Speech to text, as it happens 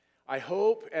I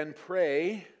hope and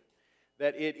pray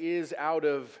that it is out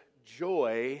of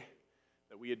joy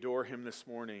that we adore him this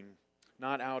morning,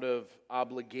 not out of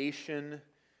obligation,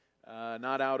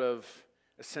 not out of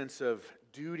a sense of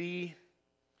duty,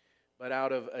 but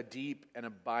out of a deep and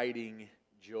abiding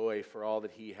joy for all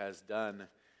that he has done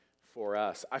for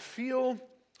us. I feel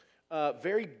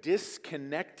very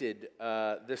disconnected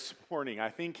this morning. I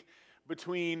think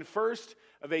between first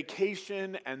a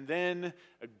vacation and then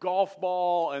a golf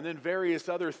ball and then various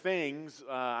other things,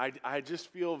 I just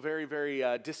feel very, very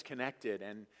disconnected.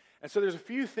 And so there's a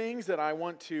few things that I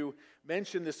want to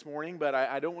mention this morning, but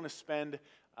I don't want to spend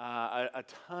a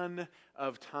ton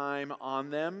of time on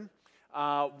them.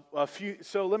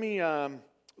 So let me,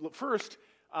 first,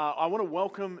 I want to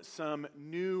welcome some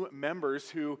new members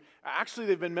who, actually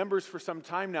they've been members for some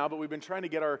time now, but we've been trying to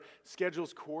get our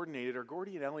schedules coordinated. Are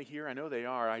Gordy and Ellie here? I know they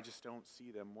are. I just don't see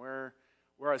them. Where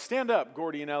stand up,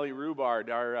 Gordy and Ellie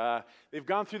Rubard. They've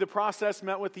gone through the process,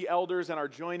 met with the elders, and are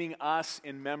joining us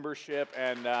in membership,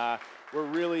 and we're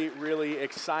really, really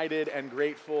excited and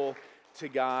grateful to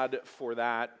God for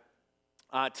that.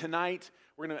 Tonight,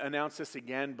 we're going to announce this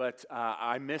again, but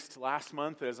I missed last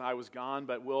month as I was gone,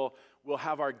 but we'll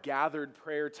have our gathered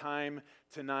prayer time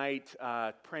tonight,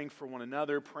 praying for one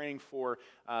another, praying for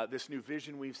this new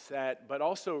vision we've set, but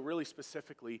also really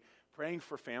specifically praying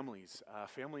for families.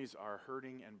 Families are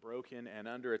hurting and broken and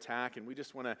under attack, and we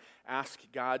just want to ask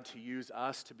God to use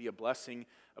us to be a blessing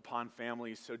upon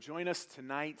families. So join us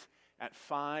tonight at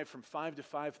 5, from 5 to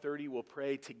 5:30, we'll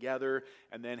pray together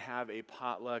and then have a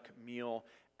potluck meal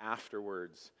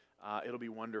afterwards. It'll be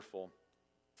wonderful.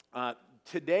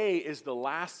 Today is the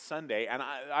last Sunday, and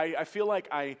I feel like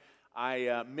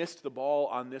I missed the ball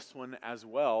on this one as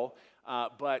well,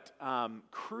 but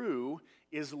Cru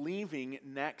is leaving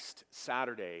next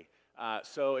Saturday.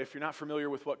 So if you're not familiar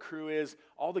with what Cru is,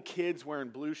 all the kids wearing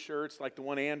blue shirts like the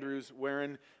one Andrew's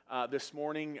wearing this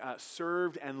morning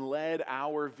served and led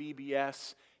our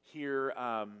VBS here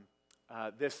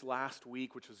this last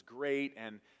week, which was great.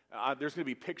 And there's going to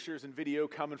be pictures and video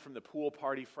coming from the pool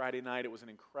party Friday night. It was an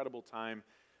incredible time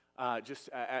just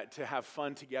to have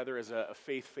fun together as a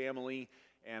faith family.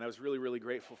 And I was really, really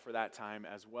grateful for that time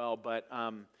as well. But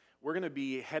we're going to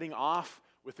be heading off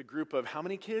with a group of how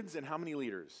many kids and how many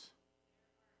leaders?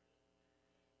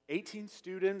 18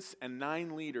 students and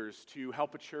 9 leaders to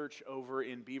help a church over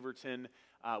in Beaverton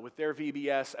with their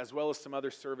VBS, as well as some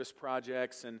other service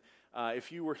projects. And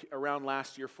if you were around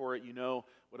last year for it, you know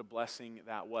what a blessing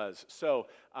that was. So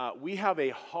we have a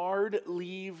hard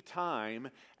leave time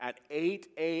at 8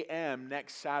 a.m.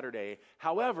 next Saturday.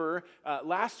 However,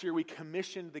 last year we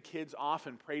commissioned the kids off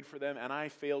and prayed for them, and I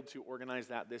failed to organize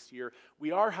that this year.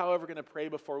 We are, however, going to pray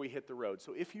before we hit the road.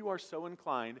 So if you are so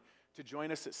inclined to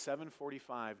join us at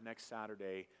 7:45 next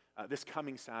Saturday, this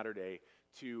coming Saturday,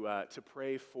 to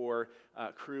pray for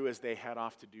Cru as they head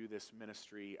off to do this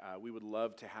ministry, we would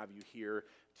love to have you here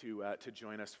to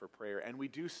join us for prayer. And we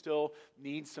do still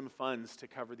need some funds to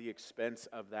cover the expense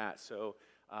of that. So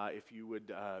if you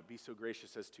would be so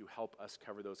gracious as to help us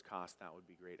cover those costs, that would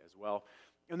be great as well.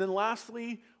 And then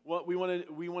lastly, what we want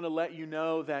to let you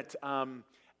know that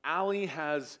Allie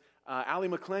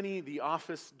McClenny, the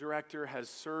office director, has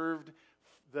served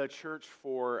the church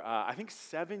for I think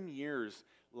 7 years.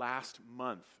 Last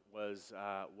month was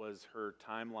her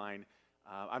timeline.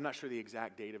 I'm not sure the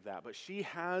exact date of that, but she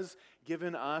has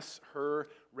given us her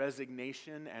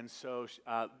resignation, and so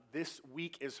this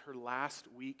week is her last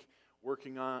week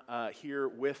working on here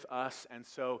with us. And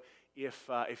so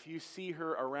if you see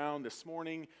her around this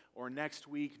morning or next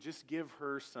week, just give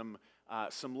her some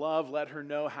love. Let her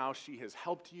know how she has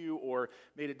helped you or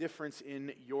made a difference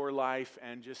in your life,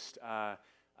 and just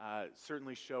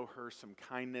certainly show her some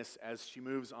kindness as she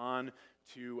moves on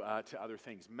to other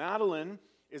things. Madeline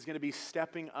is going to be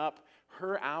stepping up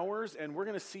her hours, and we're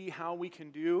going to see how we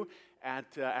can do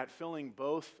at filling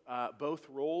both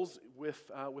roles with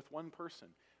one person.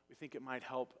 We think it might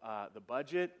help the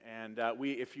budget, and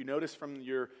if you notice from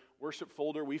your worship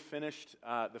folder, we finished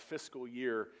the fiscal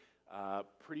year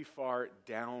pretty far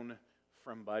down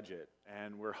from budget,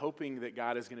 and we're hoping that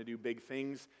God is going to do big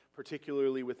things,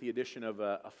 particularly with the addition of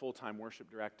a full-time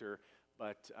worship director,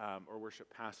 or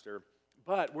worship pastor.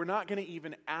 But we're not going to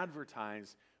even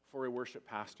advertise for a worship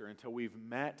pastor until we've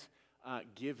met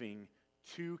giving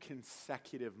 2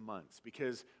 consecutive months,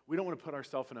 because we don't want to put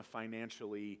ourselves in a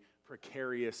financially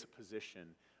precarious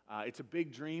position. It's a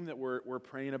big dream that we're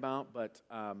praying about, but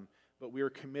we are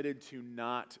committed to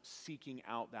not seeking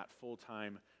out that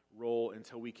full-time role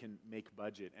until we can make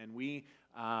budget. And we,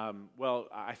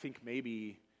 I think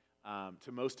maybe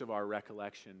to most of our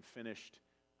recollection, finished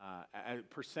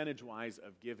percentage-wise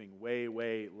of giving, way,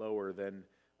 way lower than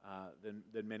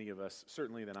many of us,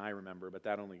 certainly than I remember, but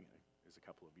that only is a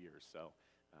couple of years, so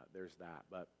there's that.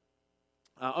 But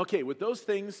okay, with those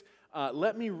things,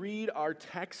 let me read our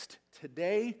text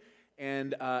today,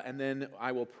 and then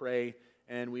I will pray,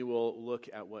 and we will look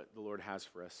at what the Lord has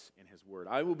for us in His Word.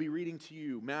 I will be reading to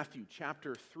you Matthew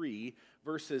chapter 3,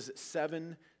 verses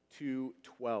 7 to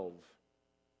 12.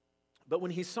 But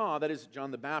when he saw, that is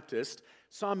John the Baptist,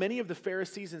 saw many of the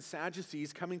Pharisees and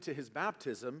Sadducees coming to his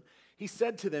baptism, he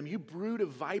said to them, "You brood of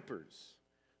vipers,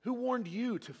 who warned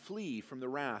you to flee from the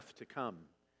wrath to come?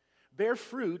 Bear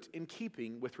fruit in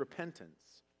keeping with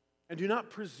repentance, and do not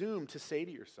presume to say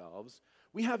to yourselves,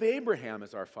 'We have Abraham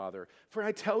as our father.' For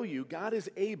I tell you, God is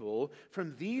able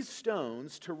from these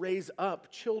stones to raise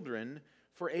up children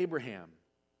for Abraham.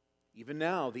 Even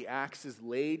now the axe is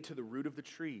laid to the root of the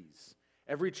trees.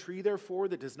 Every tree, therefore,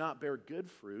 that does not bear good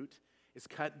fruit is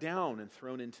cut down and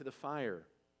thrown into the fire.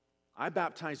 I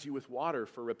baptize you with water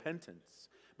for repentance,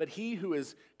 but he who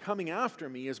is coming after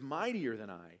me is mightier than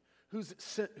I, whose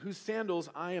sandals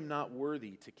I am not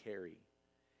worthy to carry.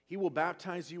 He will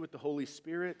baptize you with the Holy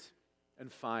Spirit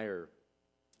and fire.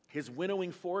 His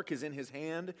winnowing fork is in his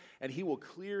hand, and he will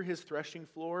clear his threshing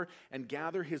floor and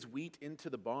gather his wheat into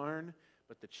the barn,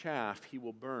 but the chaff he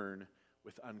will burn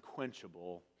with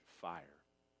unquenchable fire."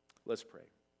 Let's pray.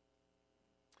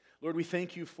 Lord, we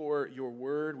thank you for your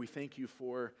word. We thank you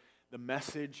for the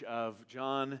message of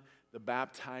John the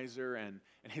Baptizer and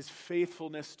his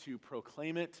faithfulness to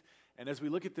proclaim it. And as we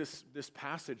look at this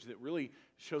passage that really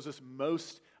shows us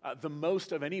the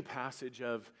most of any passage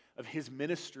of his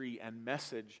ministry and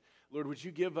message, Lord, would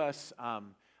you give us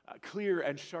clear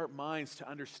and sharp minds to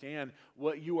understand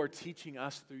what you are teaching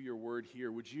us through your word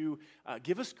here? Would you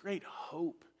give us great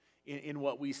hope in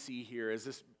what we see here, as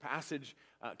this passage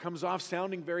comes off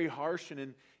sounding very harsh, and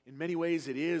in many ways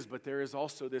it is, but there is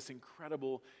also this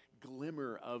incredible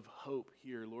glimmer of hope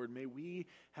here. Lord, may we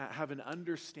have an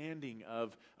understanding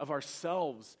of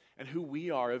ourselves and who we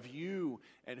are, of you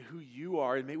and who you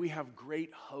are, and may we have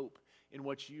great hope in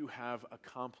what you have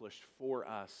accomplished for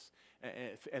us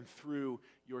and through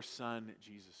your Son,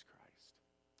 Jesus Christ.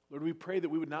 Lord, we pray that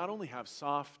we would not only have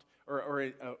soft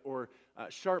or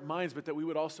sharp minds, but that we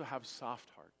would also have soft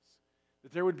hearts,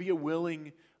 that there would be a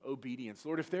willing obedience.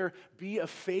 Lord, if there be a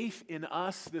faith in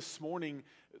us this morning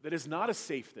that is not a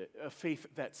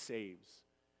faith that saves,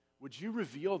 would you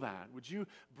reveal that? Would you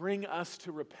bring us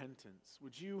to repentance?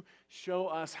 Would you show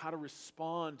us how to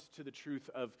respond to the truth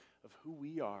of who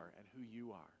we are and who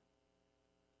you are?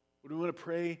 Would we want to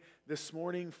pray this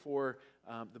morning for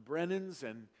the Brennans,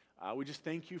 and we just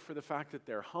thank you for the fact that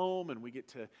they're home and we get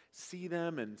to see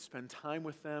them and spend time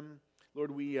with them.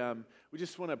 Lord, we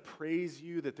just want to praise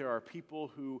you that there are people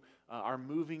who are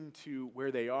moving to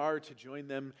where they are to join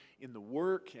them in the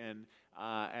work, and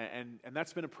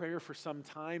that's been a prayer for some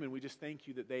time, and we just thank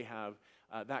you that they have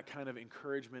that kind of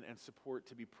encouragement and support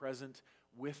to be present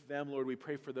with them. Lord, we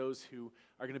pray for those who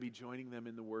are going to be joining them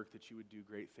in the work, that you would do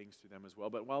great things through them as well.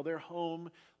 But while they're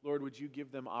home, Lord, would you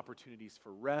give them opportunities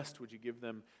for rest? Would you give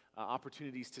them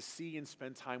opportunities to see and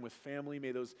spend time with family?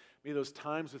 May those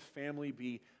times with family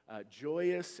be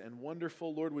joyous and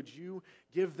wonderful. Lord, would you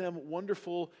give them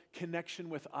wonderful connection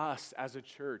with us as a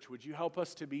church? Would you help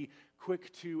us to be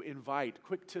quick to invite,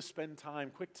 quick to spend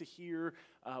time, quick to hear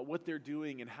what they're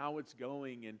doing and how it's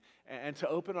going, and to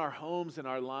open our homes and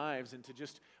our lives and to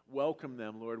just welcome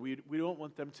them, Lord. We don't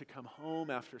want them to come home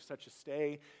after such a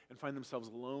stay and find themselves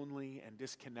lonely and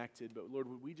disconnected, but Lord,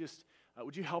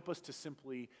 would you help us to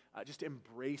simply just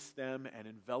embrace them and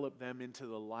envelop them into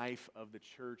the life of the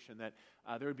church, and that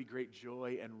there would be great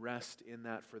joy and rest in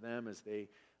that for them as they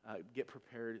get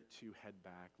prepared to head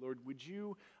back. Lord, would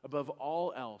you, above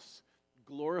all else,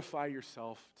 glorify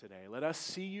yourself today. Let us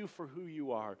see you for who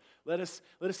you are. Let us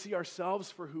see ourselves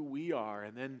for who we are,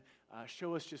 and then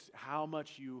show us just how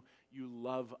much you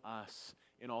love us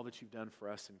in all that you've done for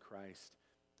us in Christ.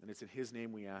 And it's in his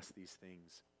name we ask these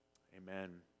things. Amen.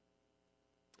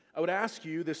 I would ask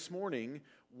you this morning,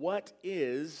 what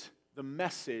is the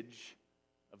message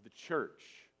of the church?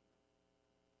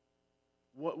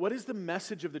 What is the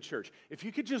message of the church? If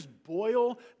you could just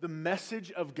boil the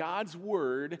message of God's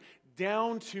word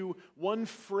down to one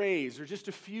phrase or just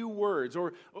a few words,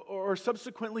 or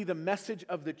subsequently the message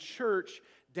of the church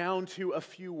down to a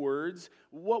few words,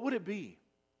 what would it be?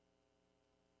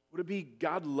 Would it be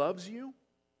God loves you?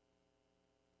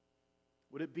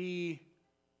 Would it be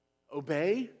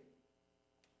obey?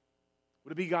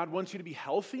 Would it be God wants you to be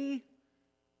healthy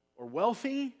or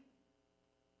wealthy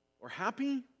or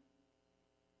happy?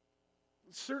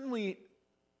 Certainly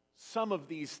some of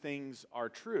these things are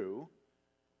true,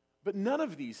 but none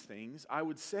of these things, I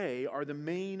would say, are the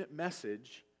main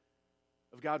message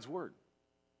of God's Word.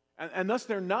 And thus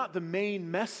they're not the main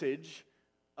message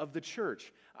of the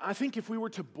church. I think if we were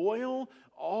to boil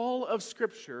all of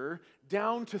Scripture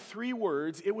down to 3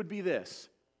 words, it would be this: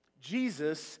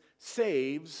 Jesus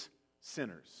saves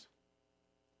sinners.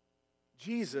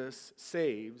 Jesus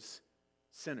saves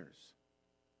sinners.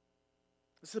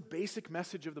 This is a basic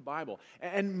message of the Bible.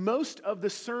 And most of the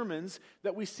sermons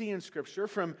that we see in Scripture,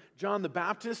 from John the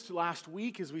Baptist last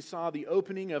week as we saw the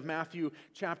opening of Matthew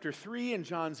chapter 3 and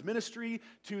John's ministry,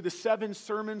 to the 7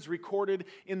 sermons recorded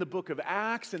in the book of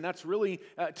Acts, and that's really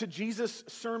to Jesus'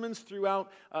 sermons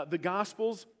throughout the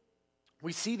Gospels.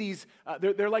 We see these,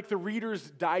 they're like the Reader's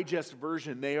Digest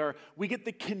version. We get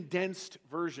the condensed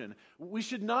version. We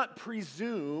should not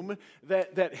presume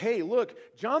that, hey, look,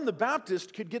 John the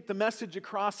Baptist could get the message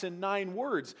across in 9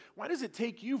 words. Why does it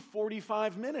take you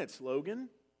 45 minutes, Logan?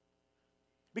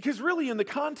 Because really, in the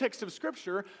context of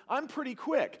Scripture, I'm pretty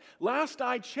quick. Last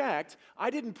I checked,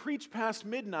 I didn't preach past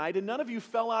midnight, and none of you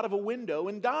fell out of a window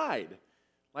and died,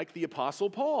 like the Apostle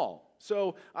Paul.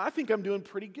 So I think I'm doing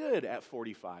pretty good at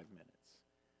 45 minutes.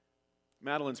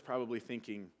 Madeline's probably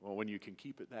thinking, well, when you can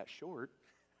keep it that short.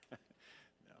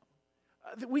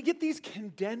 No. We get these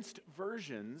condensed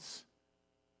versions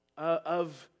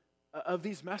of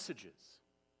these messages.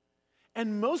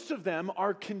 And most of them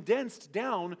are condensed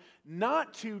down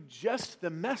not to just the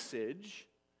message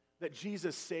that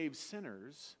Jesus saves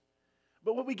sinners,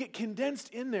 but what we get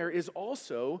condensed in there is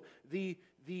also the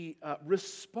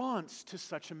response to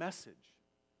such a message.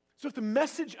 So if the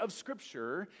message of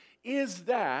Scripture is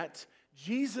that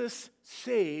Jesus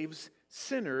saves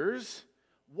sinners,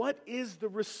 what is the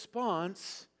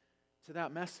response to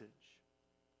that message?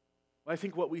 Well, I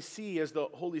think what we see as the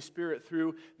Holy Spirit,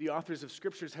 through the authors of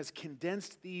Scriptures, has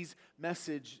condensed these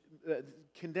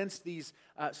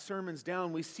sermons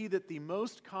down. We see that the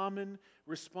most common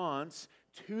response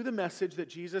to the message that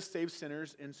Jesus saves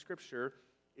sinners in Scripture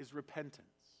is repentance.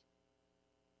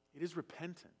 It is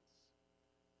repentance.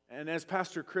 And as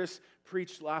Pastor Chris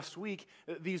preached last week,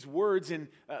 these words in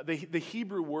the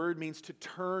Hebrew word means to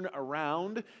turn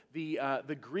around.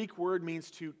 The Greek word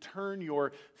means to turn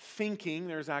your thinking.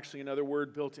 There's actually another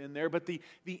word built in there. But the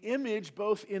image,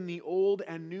 both in the Old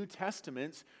and New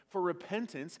Testaments, for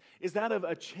repentance is that of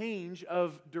a change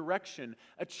of direction,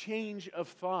 a change of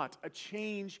thought, a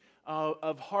change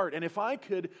of heart. And if I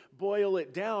could boil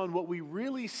it down, what we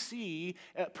really see,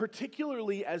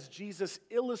 particularly as Jesus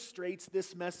illustrates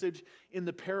this message in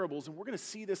the parables, and we're going to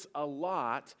see this a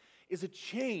lot, is a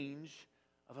change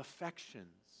of affections.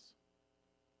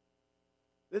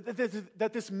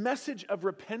 That this message of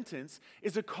repentance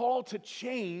is a call to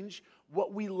change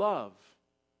what we love.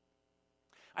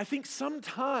 I think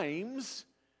sometimes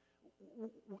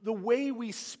the way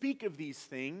we speak of these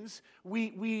things,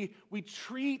 we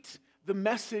treat the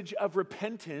message of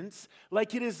repentance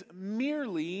like it is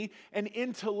merely an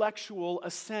intellectual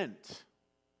assent.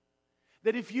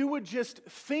 That if you would just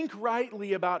think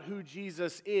rightly about who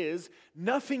Jesus is,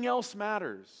 nothing else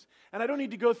matters. And I don't need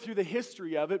to go through the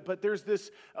history of it, but there's this,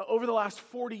 over the last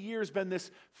 40 years, been this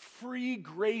free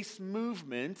grace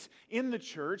movement in the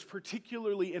church,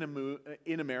 particularly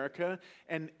in America.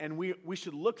 And we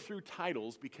should look through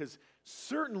titles, because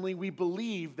certainly we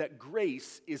believe that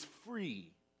grace is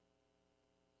free.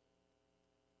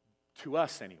 To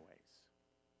us, anyways.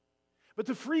 But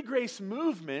the free grace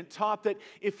movement taught that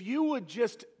if you would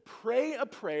just pray a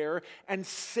prayer and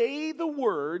say the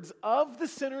words of the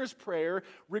sinner's prayer,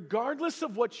 regardless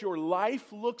of what your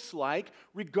life looks like,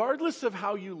 regardless of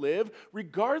how you live,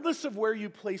 regardless of where you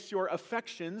place your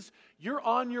affections, you're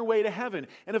on your way to heaven.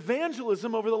 And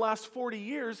evangelism over the last 40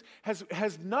 years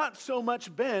has not so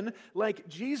much been like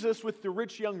Jesus with the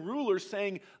rich young ruler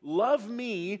saying, love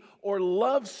me or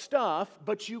love stuff,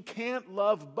 but you can't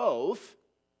love both.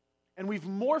 And we've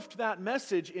morphed that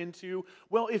message into,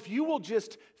 well, if you will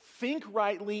just think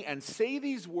rightly and say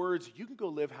these words, you can go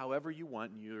live however you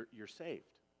want and you're saved.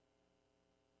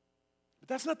 But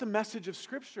that's not the message of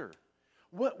Scripture.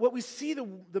 What we see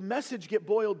the message get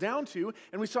boiled down to,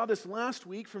 and we saw this last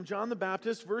week from John the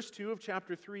Baptist, verse 2 of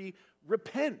chapter 3,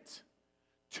 repent,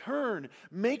 turn,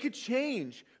 make a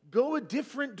change, go a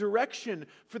different direction,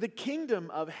 for the kingdom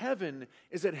of heaven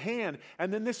is at hand.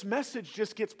 And then this message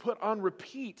just gets put on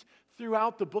repeat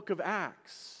throughout the book of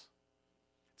Acts.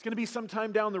 It's going to be some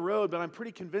time down the road, but I'm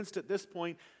pretty convinced at this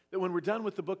point that when we're done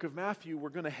with the book of Matthew, we're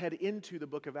going to head into the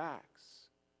book of Acts.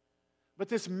 But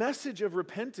this message of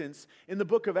repentance in the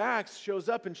book of Acts shows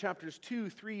up in chapters 2,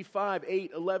 3, 5,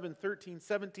 8, 11, 13,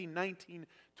 17, 19,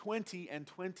 20, and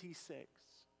 26.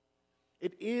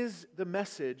 It is the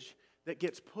message that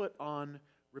gets put on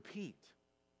repeat.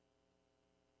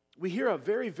 We hear a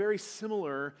very, very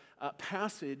similar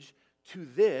passage to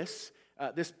this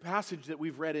passage that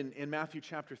we've read in Matthew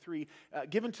chapter 3,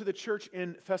 given to the church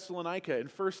in Thessalonica, in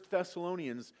 1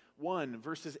 Thessalonians 1,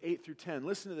 verses 8 through 10.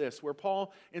 Listen to this, where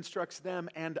Paul instructs them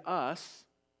and us,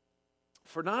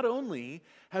 "For not only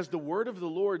has the word of the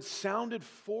Lord sounded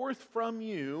forth from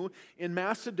you in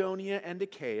Macedonia and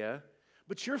Achaia,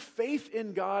 but your faith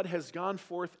in God has gone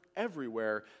forth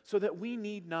everywhere, so that we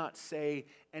need not say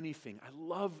anything." I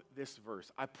love this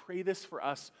verse. I pray this for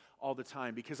us all the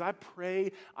time, because I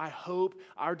pray, I hope,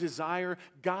 our desire,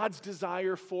 God's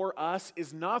desire for us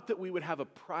is not that we would have a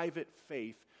private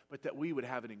faith, but that we would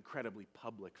have an incredibly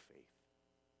public faith.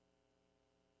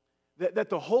 That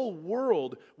the whole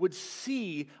world would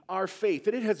see our faith,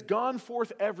 that it has gone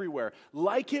forth everywhere,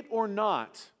 like it or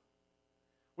not.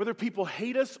 Whether people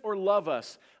hate us or love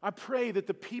us, I pray that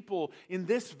the people in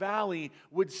this valley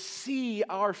would see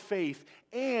our faith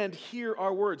and hear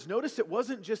our words. Notice it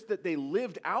wasn't just that they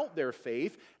lived out their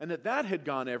faith and that had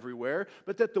gone everywhere,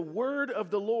 but that the word of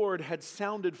the Lord had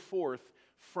sounded forth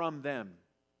from them.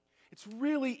 It's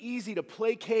really easy to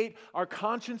placate our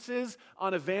consciences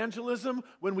on evangelism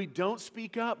when we don't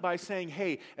speak up by saying,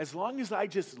 "Hey, as long as I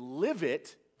just live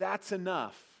it, that's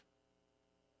enough."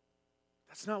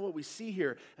 That's not what we see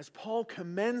here. As Paul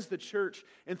commends the church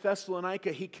in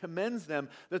Thessalonica, he commends them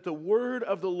that the word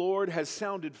of the Lord has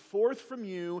sounded forth from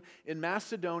you in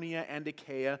Macedonia and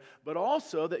Achaia, but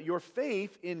also that your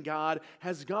faith in God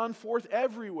has gone forth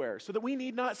everywhere, so that we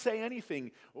need not say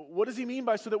anything. What does he mean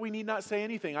by so that we need not say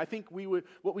anything? I think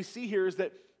what we see here is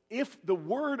that if the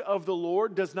word of the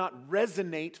Lord does not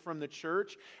resonate from the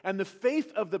church and the faith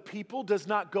of the people does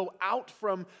not go out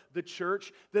from the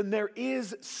church, then there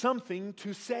is something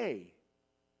to say.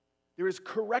 There is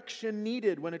correction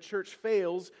needed when a church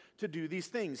fails to do these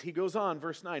things. He goes on,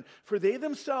 verse 9, "For they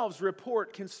themselves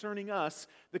report concerning us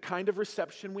the kind of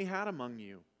reception we had among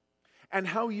you, and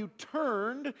how you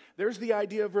turned," there's the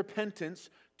idea of repentance,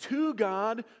 "to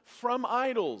God from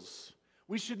idols."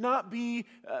 We should not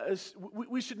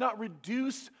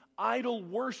reduce idol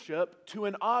worship to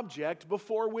an object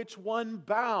before which one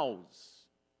bows.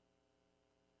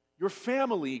 Your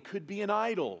family could be an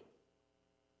idol.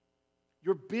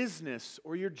 Your business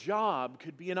or your job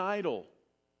could be an idol.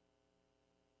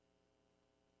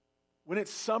 When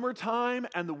it's summertime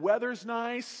and the weather's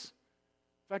nice,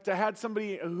 in fact, I had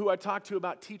somebody who I talked to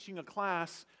about teaching a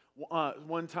class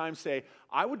one time say,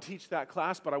 "I would teach that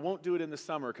class, but I won't do it in the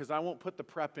summer because I won't put the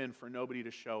prep in for nobody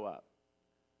to show up."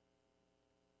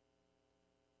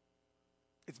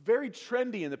 It's very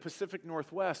trendy in the Pacific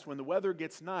Northwest when the weather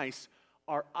gets nice,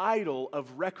 our idol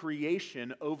of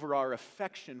recreation over our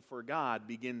affection for God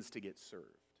begins to get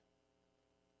served.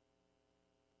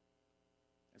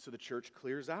 And so the church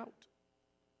clears out.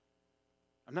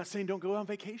 I'm not saying don't go on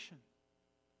vacation.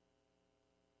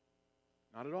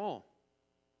 Not at all.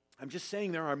 I'm just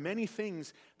saying there are many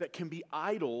things that can be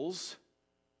idols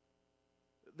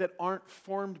that aren't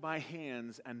formed by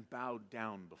hands and bowed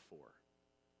down before.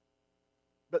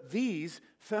 But these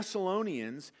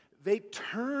Thessalonians, they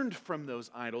turned from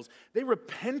those idols. They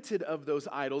repented of those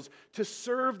idols to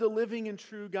serve the living and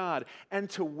true God and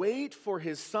to wait for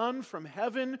his Son from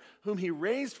heaven, whom he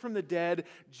raised from the dead,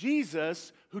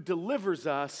 Jesus, who delivers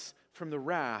us from the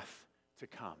wrath to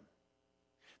come.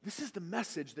 This is the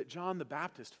message that John the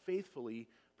Baptist faithfully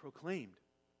proclaimed.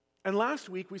 And last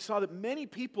week we saw that many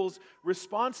people's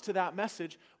response to that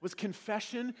message was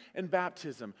confession and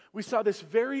baptism. We saw this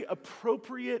very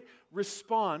appropriate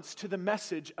response to the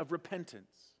message of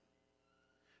repentance.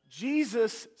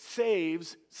 Jesus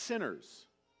saves sinners.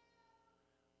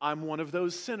 I'm one of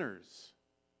those sinners.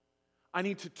 I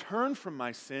need to turn from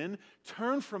my sin,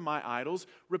 turn from my idols,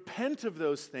 repent of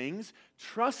those things,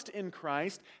 trust in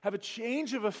Christ, have a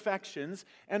change of affections,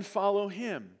 and follow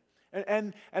him.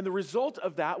 And the result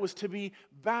of that was to be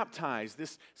baptized,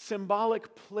 this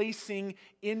symbolic placing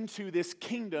into this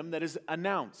kingdom that is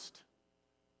announced.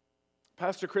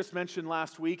 Pastor Chris mentioned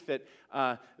last week that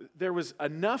there was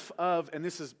enough of, and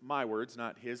this is my words,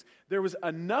 not his, there was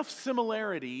enough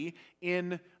similarity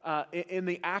in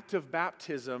the act of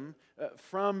baptism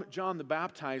from John the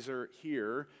Baptizer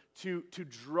here to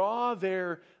draw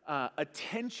their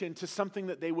attention to something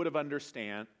that they would have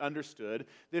understood,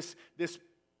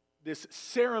 this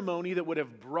ceremony that would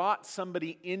have brought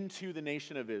somebody into the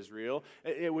nation of Israel.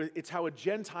 It's how a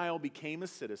Gentile became a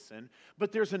citizen,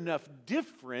 but there's enough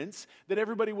difference that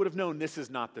everybody would have known this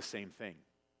is not the same thing.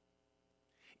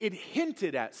 It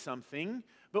hinted at something,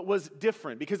 but was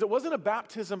different, because it wasn't a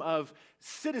baptism of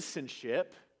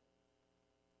citizenship.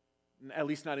 at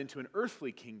least not into an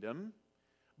earthly kingdom,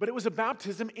 but it was a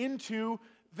baptism into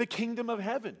the kingdom of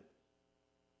heaven.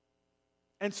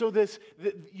 And so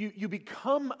you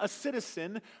become a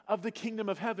citizen of the kingdom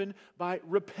of heaven by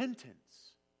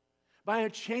repentance, by a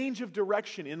change of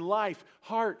direction in life,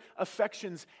 heart,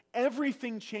 affections.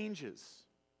 Everything changes.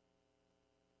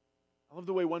 I love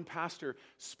the way one pastor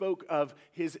spoke of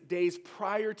his days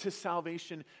prior to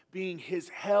salvation being his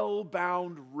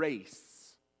hell-bound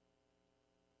race.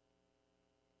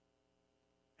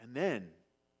 And then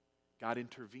God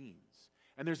intervenes.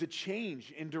 And there's a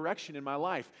change in direction in my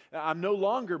life. I'm no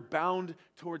longer bound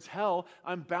towards hell.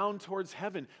 I'm bound towards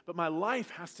heaven. But my life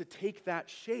has to take that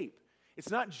shape. It's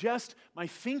not just my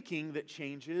thinking that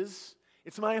changes.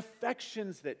 It's my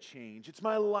affections that change. It's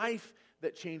my life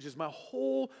that changes. My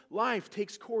whole life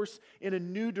takes course in a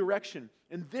new direction.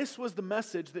 And this was the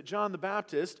message that John the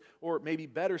Baptist, or maybe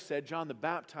better said, John the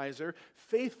Baptizer,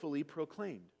 faithfully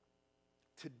proclaimed.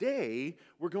 Today,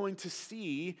 we're going to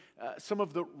see some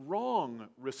of the wrong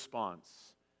response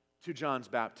to John's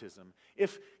baptism.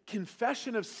 If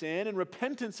confession of sin and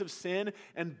repentance of sin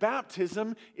and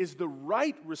baptism is the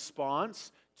right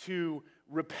response to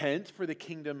repent, for the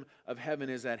kingdom of heaven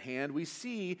is at hand, we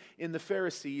see in the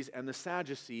Pharisees and the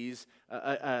Sadducees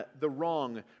the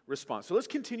wrong response. So let's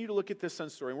continue to look at this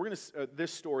story, and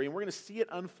we're going to see it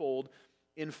unfold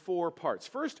in 4 parts.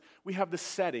 First, we have the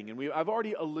setting, and I've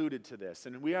already alluded to this,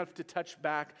 and we have to touch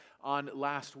back on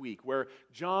last week, where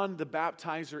John the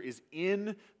Baptizer is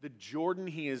in the Jordan.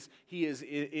 He is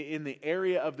in the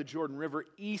area of the Jordan River,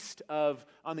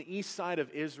 on the east side of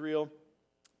Israel,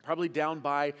 probably down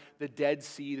by the Dead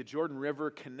Sea. The Jordan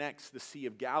River connects the Sea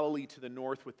of Galilee to the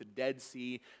north with the Dead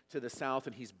Sea to the south,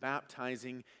 and he's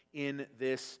baptizing in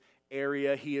this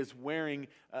area. He is wearing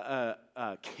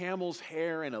camel's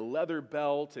hair and a leather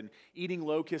belt and eating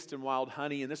locust and wild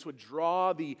honey. And this would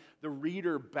draw the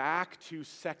reader back to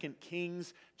 2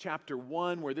 Kings chapter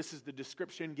 1, where this is the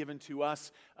description given to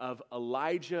us of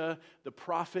Elijah the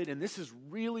prophet. And this is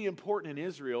really important in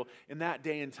Israel in that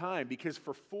day and time, because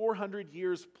for 400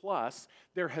 years plus,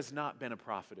 there has not been a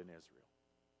prophet in Israel.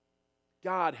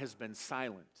 God has been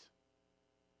silent.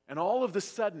 And all of a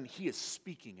sudden, he is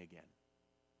speaking again.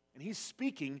 And he's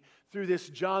speaking through this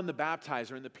John the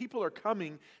Baptizer, and the people are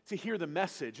coming to hear the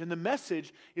message. And the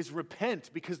message is repent,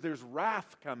 because there's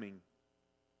wrath coming.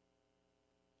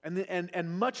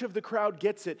 And much of the crowd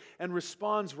gets it and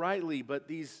responds rightly, but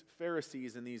these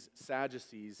Pharisees and these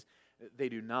Sadducees, they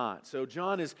do not. So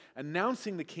John is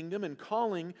announcing the kingdom and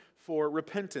calling for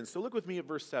repentance. So look with me at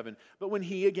verse 7. But when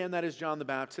he, again, that is John the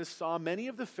Baptist, saw many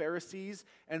of the Pharisees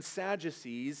and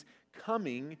Sadducees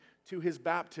coming to his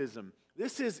baptism.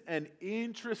 This is an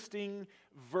interesting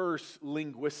verse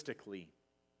linguistically.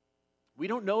 We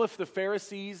don't know if the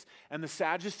Pharisees and the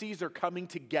Sadducees are coming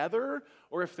together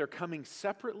or if they're coming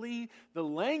separately. The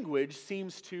language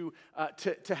seems to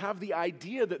have the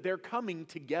idea that they're coming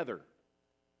together,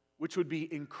 which would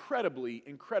be incredibly,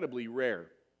 incredibly rare.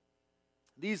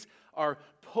 These are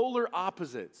polar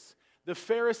opposites. The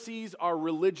Pharisees are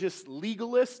religious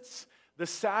legalists. The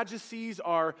Sadducees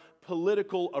are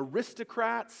political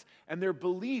aristocrats, and their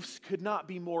beliefs could not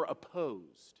be more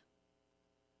opposed.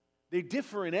 They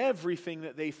differ in everything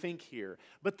that they think here,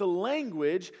 but the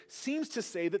language seems to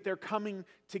say that they're coming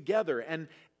together. And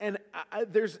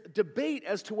there's debate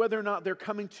as to whether or not they're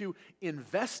coming to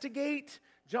investigate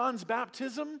John's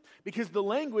baptism, because the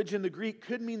language in the Greek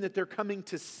could mean that they're coming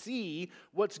to see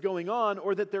what's going on,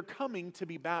 or that they're coming to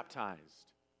be baptized.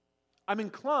 I'm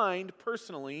inclined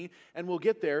personally, and we'll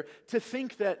get there, to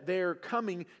think that they're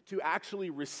coming to actually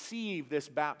receive this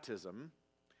baptism.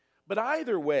 But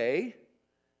either way,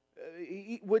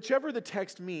 whichever the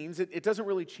text means, it doesn't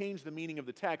really change the meaning of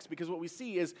the text, because what we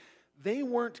see is they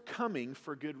weren't coming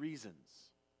for good reasons.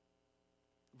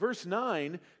 Verse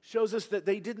 9 shows us that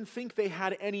they didn't think they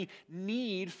had any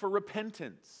need for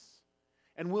repentance.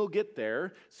 And we'll get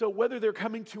there. So whether they're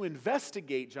coming to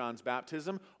investigate John's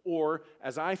baptism, or,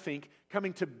 as I think,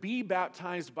 coming to be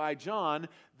baptized by John,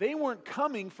 they weren't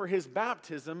coming for his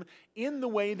baptism in the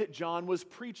way that John was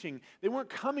preaching. They weren't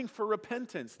coming for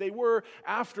repentance. They were,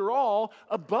 after all,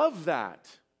 above that.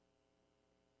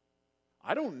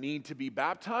 I don't need to be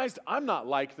baptized. I'm not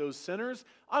like those sinners.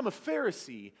 I'm a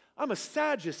Pharisee. I'm a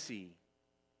Sadducee.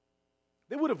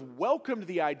 They would have welcomed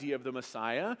the idea of the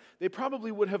Messiah. They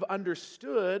probably would have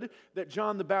understood that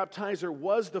John the Baptizer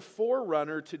was the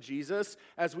forerunner to Jesus,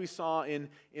 as we saw in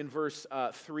verse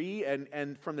 3,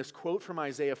 and from this quote from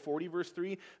Isaiah 40, verse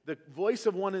 3, the voice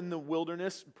of one in the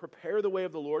wilderness, prepare the way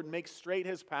of the Lord, make straight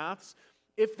his paths.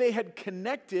 If they had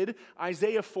connected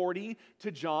Isaiah 40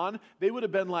 to John, they would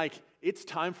have been like, it's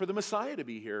time for the Messiah to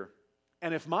be here.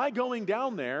 And if my going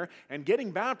down there and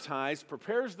getting baptized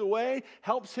prepares the way,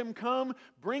 helps him come,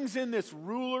 brings in this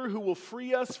ruler who will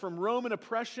free us from Roman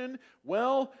oppression,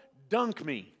 well, dunk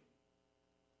me.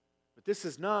 But this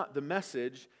is not the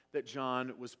message that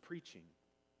John was preaching.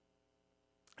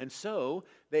 And so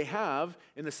they have,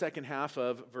 in the second half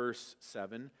of verse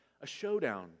 7, a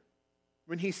showdown.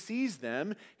 When he sees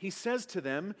them, he says to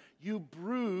them, "You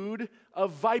brood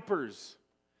of vipers."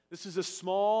 This is a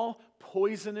small,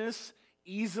 poisonous,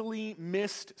 easily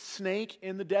missed snake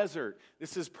in the desert.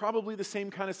 This is probably the same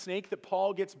kind of snake that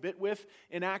Paul gets bit with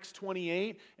in Acts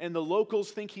 28, and the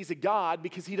locals think he's a god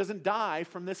because he doesn't die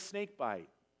from this snake bite.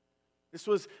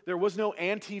 There was no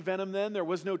anti-venom then. There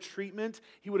was no treatment.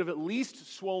 He would have at least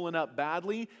swollen up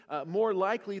badly, more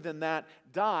likely than that,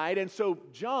 died. And so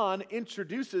John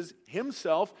introduces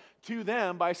himself to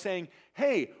them by saying,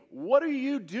 "Hey, what are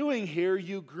you doing here,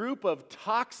 you group of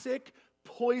toxic,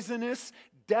 poisonous,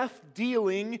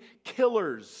 death-dealing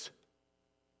killers?"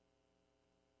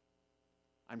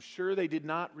 I'm sure they did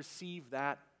not receive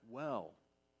that well.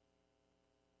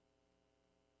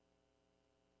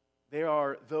 They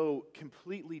are, though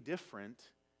completely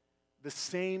different, the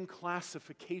same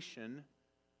classification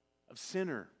of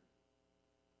sinner.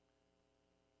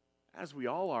 As we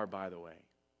all are, by the way.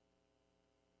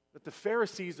 But the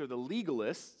Pharisees are the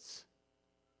legalists.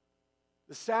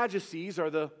 The Sadducees are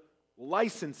the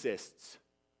licentists,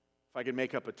 if I could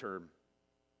make up a term.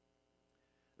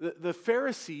 The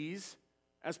Pharisees,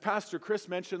 as Pastor Chris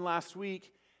mentioned last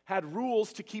week, had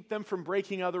rules to keep them from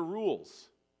breaking other rules.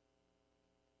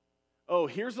 Oh,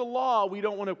 here's a law we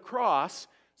don't want to cross,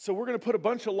 so we're going to put a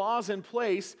bunch of laws in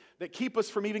place that keep us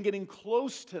from even getting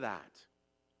close to that.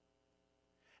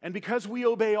 And because we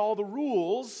obey all the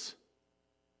rules,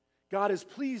 God is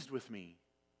pleased with me.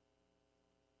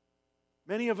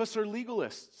 Many of us are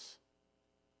legalists.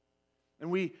 And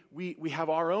we have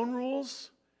our own rules,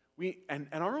 and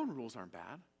our own rules aren't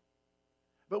bad.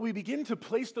 But we begin to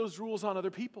place those rules on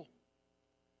other people.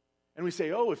 And we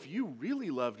say, oh, if you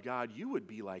really loved God, you would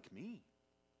be like me.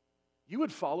 You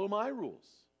would follow my rules.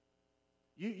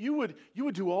 You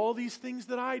would do all these things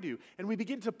that I do. And we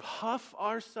begin to puff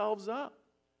ourselves up.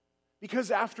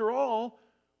 Because after all,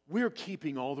 we're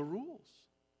keeping all the rules.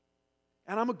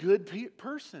 And I'm a good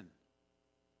person.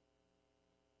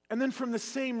 And then from the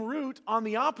same root, on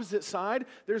the opposite side,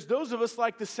 there's those of us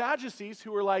like the Sadducees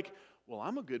who are like, well,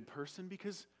 I'm a good person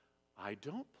because I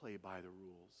don't play by the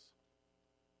rules.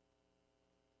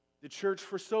 The church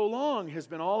for so long has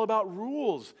been all about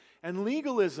rules and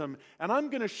legalism, and I'm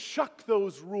going to shuck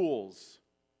those rules.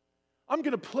 I'm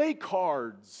going to play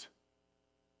cards.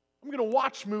 I'm going to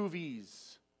watch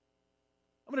movies.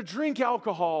 I'm going to drink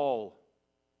alcohol.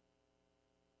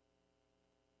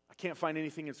 I can't find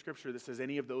anything in Scripture that says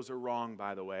any of those are wrong,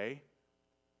 by the way.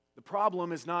 The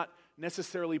problem is not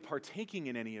necessarily partaking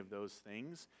in any of those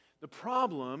things. The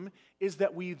problem is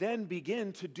that we then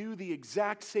begin to do the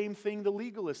exact same thing the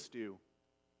legalists do.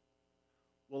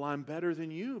 Well, I'm better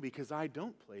than you because I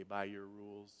don't play by your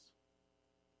rules.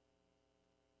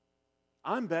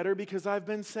 I'm better because I've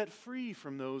been set free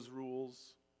from those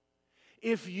rules.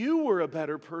 If you were a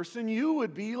better person, you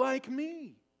would be like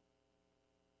me,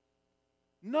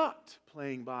 not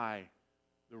playing by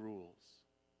the rules.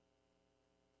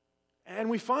 And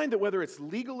we find that whether it's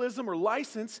legalism or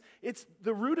license,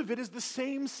 the root of it is the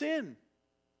same sin.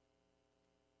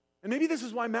 And maybe this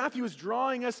is why Matthew is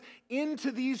drawing us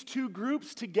into these two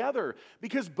groups together,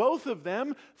 because both of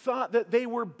them thought that they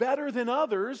were better than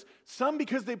others, some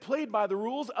because they played by the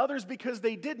rules, others because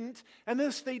they didn't, and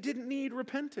thus they didn't need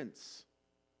repentance.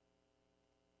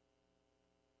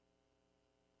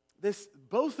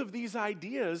 Both of these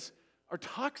ideas are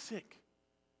toxic.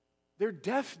 They're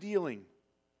death-dealing.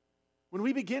 When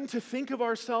we begin to think of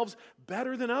ourselves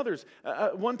better than others,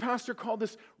 one pastor called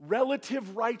this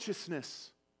relative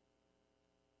righteousness.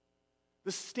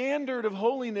 The standard of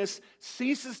holiness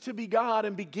ceases to be God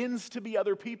and begins to be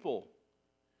other people.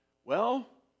 Well,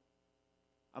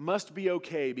 I must be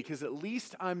okay because at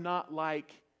least I'm not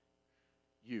like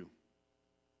you,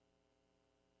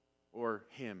 or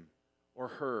him, or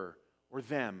her, or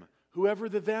them, whoever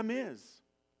the them is.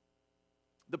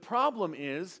 The problem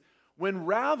is, when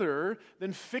rather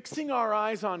than fixing our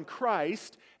eyes on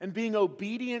Christ and being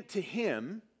obedient to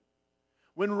Him,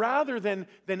 when rather than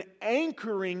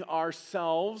anchoring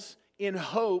ourselves in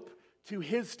hope to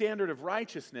His standard of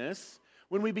righteousness,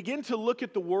 when we begin to look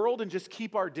at the world and just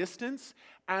keep our distance,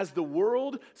 as the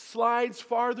world slides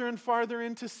farther and farther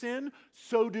into sin,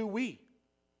 so do we.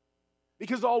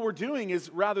 Because all we're doing is,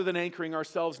 rather than anchoring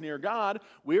ourselves near God,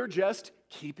 we're just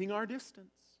keeping our distance.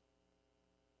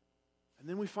 And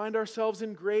then we find ourselves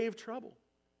in grave trouble.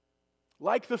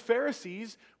 Like the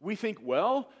Pharisees, we think,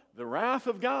 well, the wrath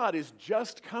of God is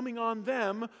just coming on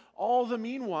them, all the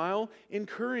meanwhile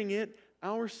incurring it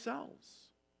ourselves.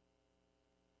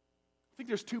 I think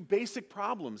there's two basic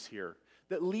problems here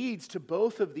that leads to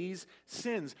both of these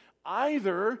sins.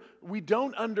 Either we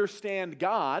don't understand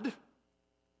God.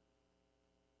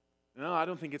 No, I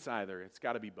don't think it's either. It's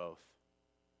got to be both.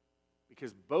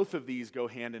 Because both of these go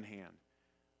hand in hand.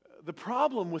 The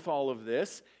problem with all of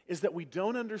this is that we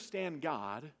don't understand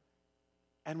God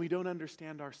and we don't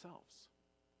understand ourselves.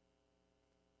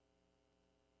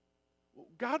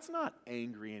 God's not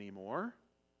angry anymore.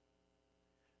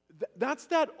 That's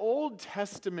that Old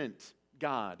Testament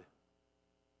God.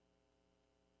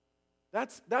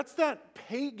 That's that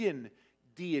pagan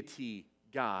deity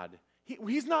God.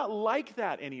 He's not like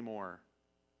that anymore.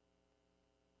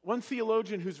 One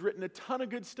theologian who's written a ton of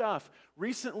good stuff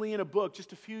recently in a book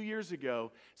just a few years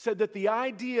ago said that the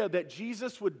idea that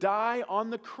Jesus would die on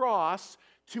the cross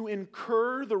to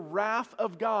incur the wrath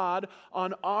of God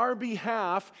on our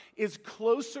behalf is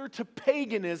closer to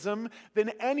paganism than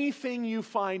anything you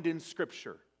find in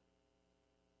Scripture.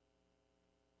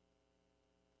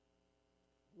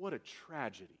 What a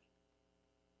tragedy.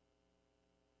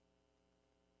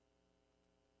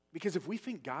 Because if we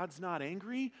think God's not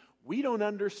angry, we don't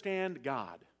understand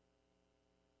God.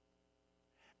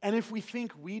 And if we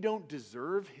think we don't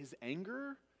deserve His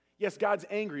anger, yes, God's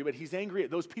angry, but He's angry at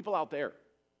those people out there.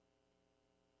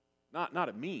 Not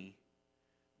at me.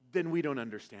 Then we don't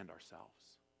understand ourselves.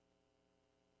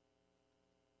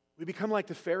 We become like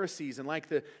the Pharisees and like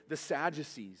the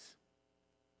Sadducees,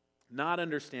 not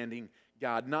understanding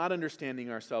God, not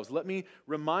understanding ourselves. Let me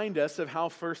remind us of how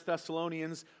 1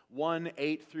 Thessalonians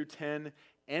 1:8-10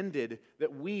 ended,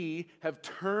 that we have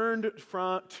turned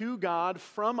to God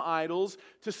from idols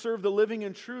to serve the living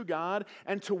and true God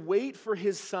and to wait for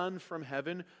His Son from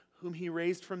heaven, whom He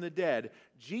raised from the dead,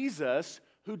 Jesus,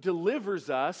 who delivers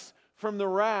us from the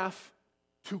wrath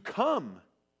to come.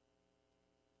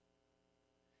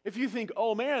 If you think,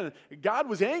 oh man, God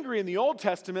was angry in the Old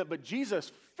Testament, but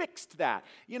Jesus fixed that.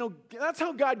 You know, that's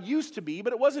how God used to be,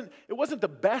 but it wasn't the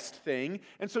best thing.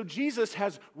 And so Jesus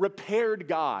has repaired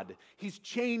God. He's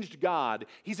changed God.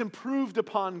 He's improved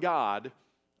upon God.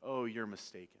 Oh, you're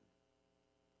mistaken.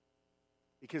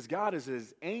 Because God is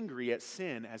as angry at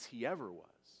sin as He ever was.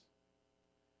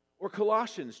 Or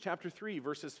Colossians chapter 3,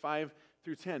 verses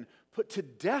 5-10. Put to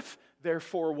death,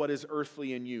 therefore, what is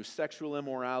earthly in you: sexual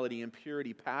immorality,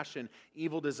 impurity, passion,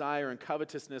 evil desire, and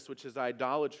covetousness, which is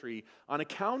idolatry. On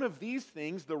account of these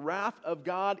things, the wrath of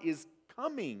God is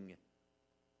coming.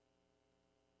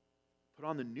 Put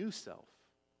on the new self.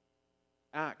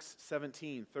 Acts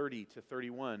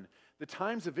 17:30-31. The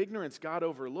times of ignorance God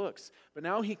overlooks, but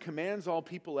now He commands all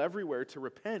people everywhere to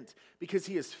repent, because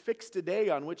He has fixed a day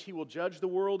on which He will judge the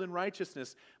world in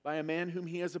righteousness by a man whom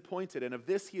He has appointed, and of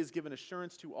this He has given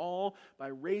assurance to all by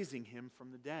raising Him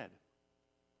from the dead.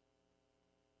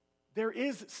 There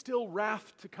is still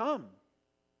wrath to come.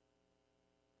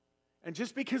 And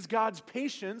just because God's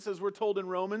patience, as we're told in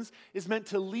Romans, is meant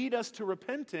to lead us to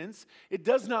repentance, it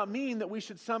does not mean that we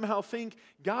should somehow think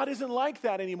God isn't like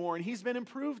that anymore and He's been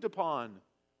improved upon.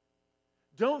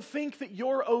 Don't think that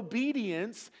your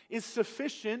obedience is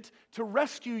sufficient to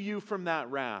rescue you from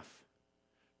that wrath,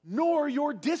 nor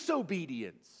your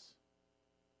disobedience.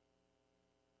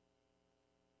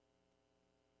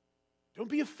 Don't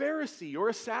be a Pharisee or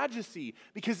a Sadducee,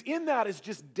 because in that is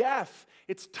just death.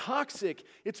 It's toxic.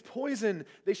 It's poison.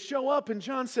 They show up and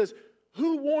John says,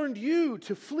 who warned you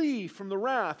to flee from the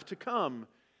wrath to come?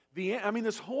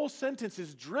 This whole sentence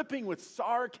is dripping with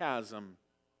sarcasm.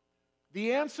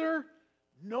 The answer?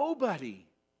 Nobody.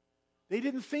 They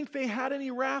didn't think they had any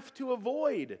wrath to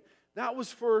avoid. That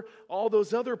was for all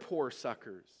those other poor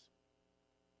suckers.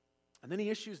 And then he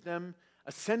issues them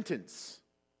a sentence.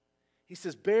 He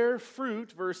says, bear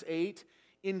fruit, verse 8,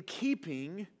 in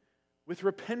keeping with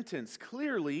repentance.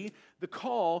 Clearly, the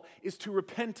call is to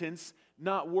repentance,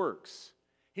 not works.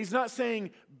 He's not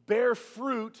saying bear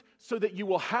fruit so that you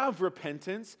will have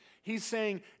repentance. He's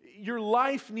saying your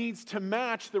life needs to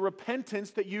match the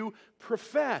repentance that you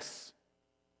profess.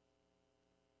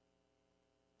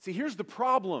 See, here's the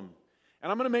problem.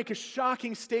 And I'm going to make a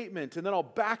shocking statement, and then I'll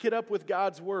back it up with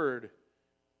God's word.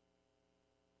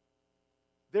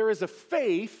 There is a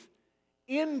faith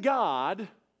in God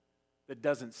that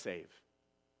doesn't save.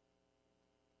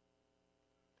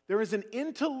 There is an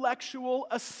intellectual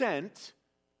assent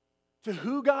to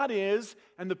who God is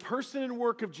and the person and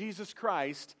work of Jesus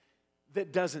Christ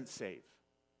that doesn't save.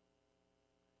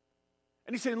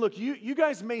 And he's saying, look, you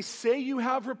guys may say you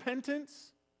have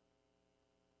repentance,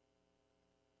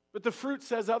 but the fruit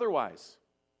says otherwise.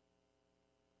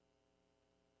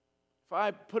 If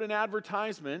I put an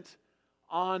advertisement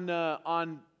on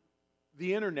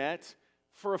the internet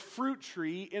for a fruit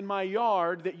tree in my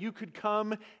yard that you could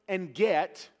come and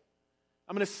get,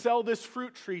 I'm going to sell this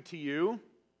fruit tree to you,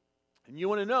 and you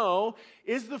want to know,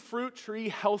 is the fruit tree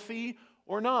healthy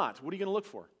or not? What are you going to look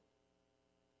for?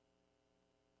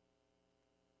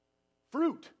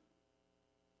 Fruit.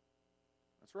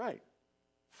 That's right.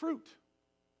 Fruit.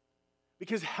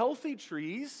 Because healthy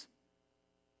trees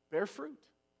bear fruit.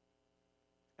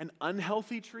 And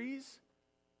unhealthy trees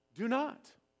do not.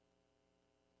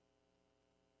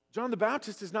 John the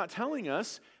Baptist is not telling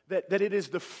us that it is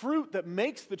the fruit that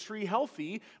makes the tree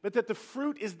healthy, but that the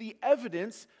fruit is the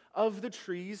evidence of the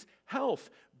tree's health.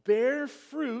 Bear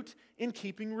fruit in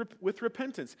keeping with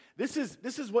repentance. This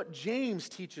is what James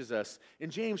teaches us in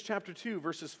James chapter 2,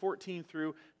 verses 14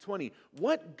 through 20.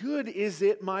 What good is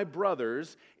it, my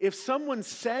brothers, if someone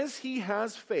says he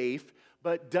has faith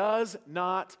but does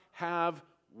not have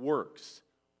works?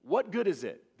 What good is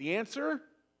it? The answer?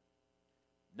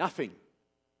 Nothing.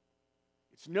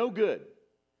 It's no good.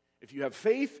 If you have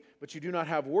faith but you do not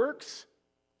have works,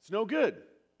 it's no good.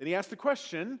 Then he asks the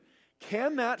question,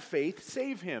 can that faith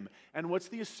save him? And what's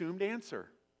the assumed answer?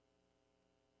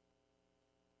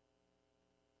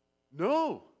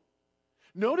 No.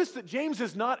 Notice that James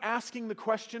is not asking the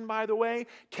question, by the way,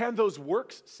 can those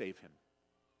works save him?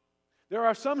 There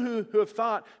are some who have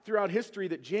thought throughout history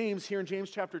that James, here in James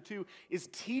chapter 2, is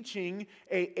teaching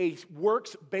a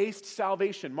works-based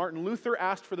salvation. Martin Luther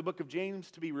asked for the book of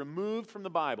James to be removed from the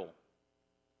Bible.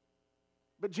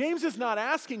 But James is not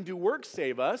asking, do works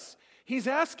save us? He's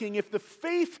asking if the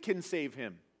faith can save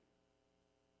him.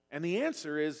 And the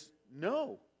answer is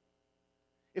no.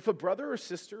 If a brother or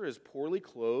sister is poorly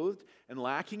clothed and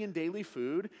lacking in daily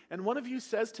food, and one of you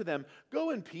says to them, go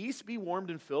in peace, be warmed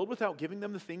and filled, without giving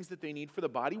them the things that they need for the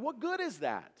body, what good is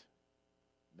that?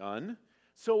 None.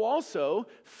 So also,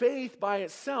 faith by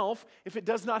itself, if it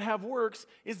does not have works,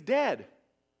 is dead.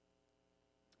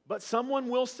 But someone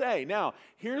will say, now,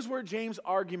 here's where James'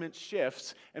 argument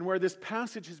shifts and where this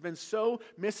passage has been so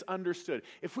misunderstood.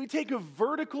 If we take a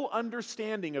vertical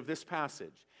understanding of this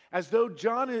passage, as though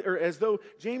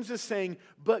James is saying,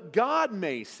 but God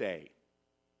may say.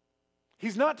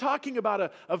 He's not talking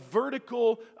about a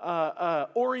vertical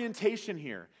orientation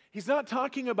here. He's not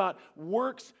talking about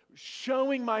works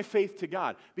showing my faith to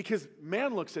God, because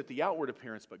man looks at the outward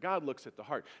appearance, but God looks at the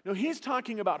heart. No, he's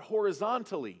talking about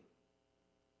horizontally.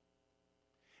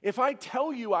 If I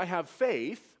tell you I have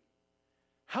faith,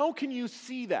 how can you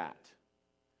see that?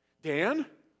 Dan,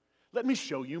 let me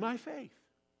show you my faith.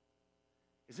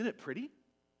 Isn't it pretty?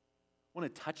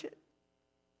 Want to touch it?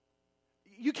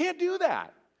 You can't do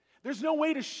that. There's no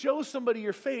way to show somebody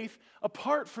your faith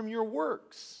apart from your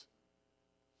works.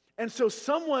 And so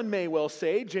someone may well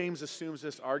say, James assumes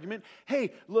this argument,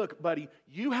 hey, look, buddy,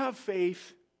 you have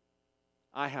faith,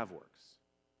 I have works.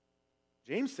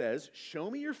 James says, show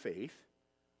me your faith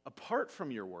apart from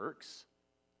your works.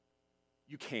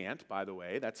 You can't, by the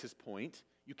way, that's his point.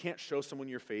 You can't show someone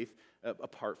your faith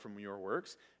apart from your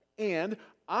works. And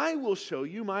I will show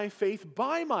you my faith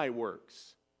by my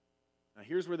works. Now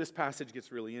here's where this passage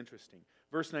gets really interesting.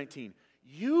 Verse 19,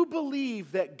 you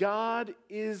believe that God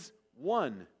is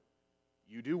one.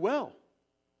 You do well.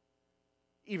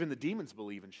 Even the demons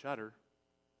believe and shudder.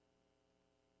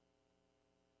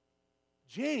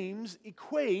 James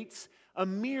equates a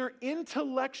mere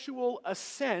intellectual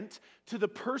assent to the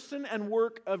person and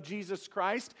work of Jesus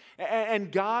Christ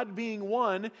and God being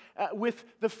one with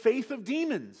the faith of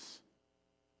demons.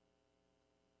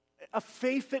 A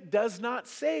faith that does not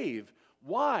save.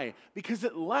 Why? Because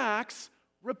it lacks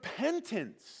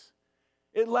repentance.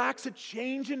 It lacks a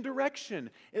change in direction.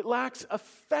 It lacks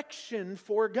affection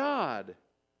for God.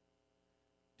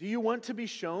 Do you want to be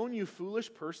shown, you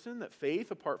foolish person, that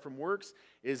faith apart from works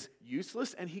is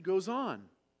useless? And he goes on.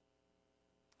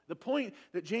 The point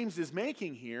that James is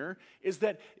making here is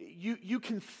that you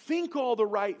can think all the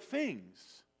right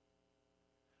things,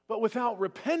 but without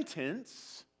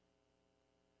repentance,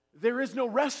 there is no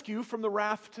rescue from the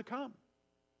wrath to come.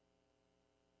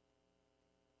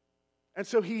 And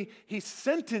so he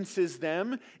sentences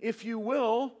them, if you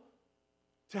will,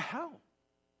 to hell.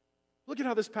 Look at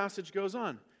how this passage goes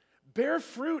on. Bear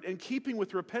fruit in keeping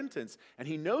with repentance. And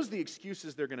he knows the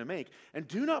excuses they're going to make. And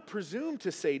do not presume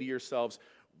to say to yourselves,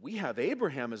 we have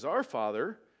Abraham as our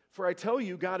father. For I tell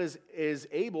you, God is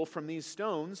able from these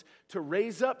stones to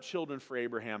raise up children for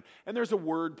Abraham. And there's a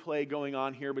word play going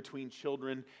on here between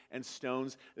children and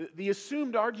stones. The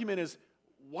assumed argument is,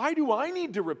 why do I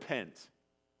need to repent?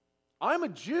 I'm a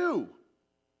Jew.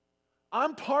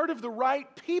 I'm part of the right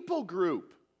people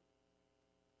group.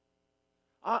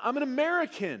 I'm an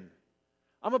American.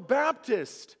 I'm a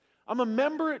Baptist. I'm a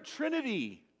member at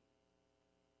Trinity.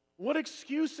 What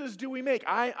excuses do we make?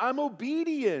 I'm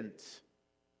obedient.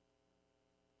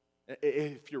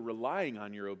 If you're relying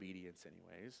on your obedience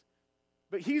anyways.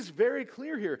 But he's very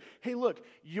clear here. Hey, look,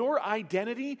 your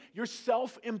identity, your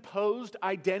self-imposed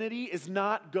identity is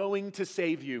not going to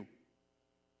save you.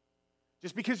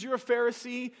 Just because you're a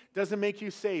Pharisee doesn't make you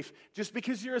safe. Just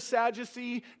because you're a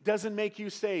Sadducee doesn't make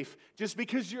you safe. Just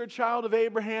because you're a child of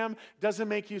Abraham doesn't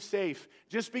make you safe.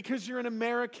 Just because you're an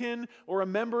American or a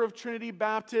member of Trinity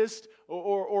Baptist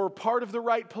or part of the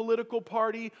right political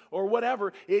party or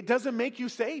whatever, it doesn't make you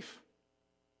safe.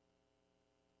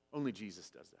 Only Jesus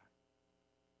does that.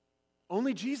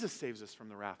 Only Jesus saves us from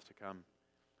the wrath to come.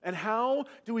 And how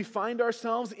do we find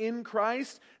ourselves in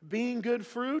Christ being good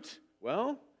fruit?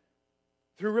 Well,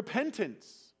 through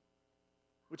repentance,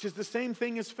 which is the same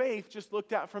thing as faith, just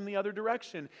looked at from the other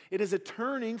direction. It is a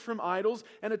turning from idols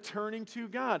and a turning to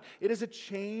God. It is a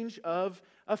change of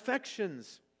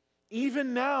affections.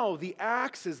 Even now, the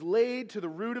axe is laid to the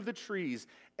root of the trees.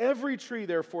 Every tree,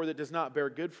 therefore, that does not bear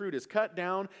good fruit is cut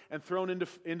down and thrown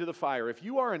into the fire. If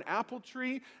you are an apple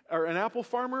tree or an apple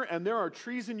farmer and there are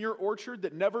trees in your orchard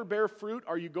that never bear fruit,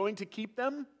 are you going to keep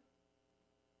them?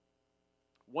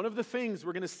 One of the things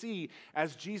we're going to see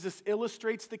as Jesus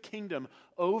illustrates the kingdom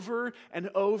over and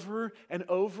over and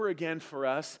over again for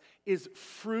us is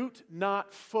fruit,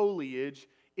 not foliage,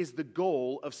 is the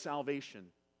goal of salvation.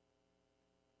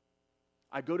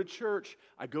 I go to church,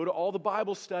 I go to all the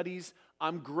Bible studies,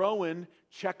 I'm growing,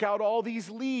 check out all these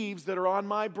leaves that are on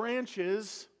my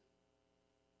branches.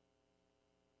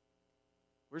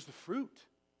 Where's the fruit?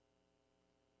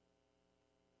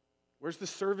 Where's the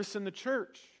service in the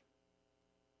church?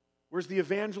 Where's the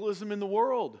evangelism in the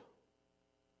world?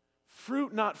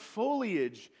 Fruit, not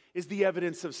foliage, is the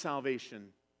evidence of salvation.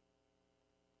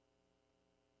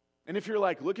 And if you're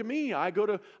like, look at me, I go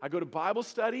to Bible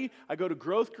study, I go to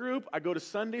growth group, I go to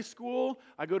Sunday school,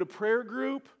 I go to prayer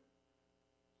group,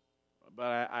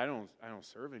 but I don't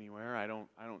serve anywhere. I don't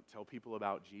tell people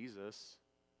about Jesus.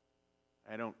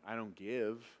 I don't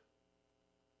give.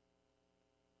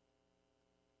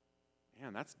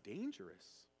 Man, that's dangerous.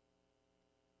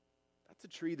 That's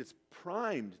a tree that's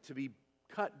primed to be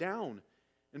cut down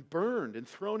and burned and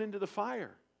thrown into the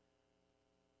fire.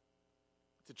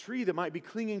 It's a tree that might be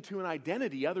clinging to an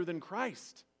identity other than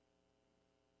Christ.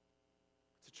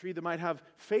 It's a tree that might have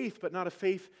faith, but not a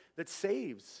faith that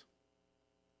saves.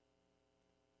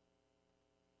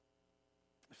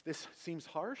 If this seems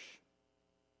harsh,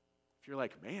 if you're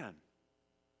like, man,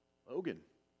 Logan,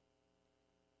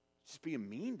 just being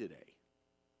mean today.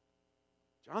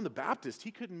 John the Baptist, he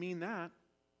couldn't mean that.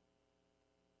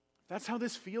 If that's how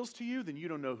this feels to you, then you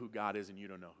don't know who God is and you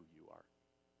don't know who you are.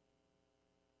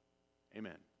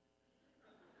 Amen.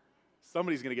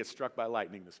 Somebody's going to get struck by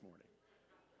lightning this morning.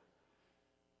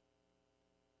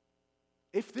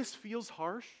 If this feels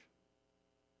harsh,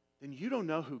 then you don't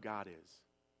know who God is.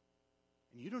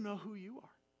 And you don't know who you are.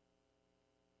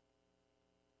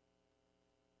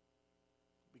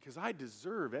 Because I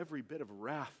deserve every bit of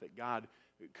wrath that God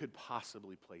could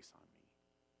possibly place on me.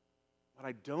 What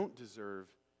I don't deserve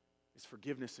is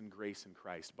forgiveness and grace in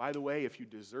Christ. By the way, if you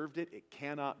deserved it, it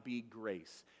cannot be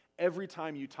grace. Every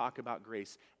time you talk about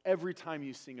grace, every time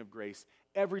you sing of grace,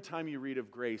 every time you read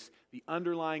of grace, the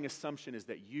underlying assumption is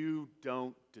that you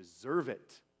don't deserve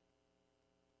it.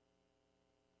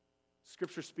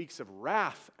 Scripture speaks of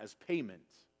wrath as payment,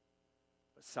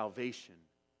 but salvation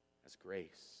as grace.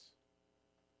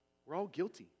 We're all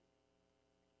guilty.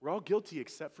 We're all guilty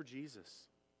except for Jesus.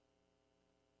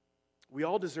 We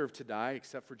all deserve to die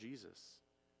except for Jesus.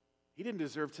 He didn't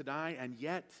deserve to die, and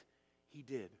yet he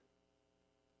did.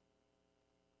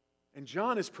 And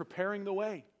John is preparing the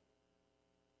way.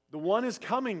 The one is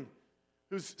coming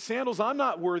whose sandals I'm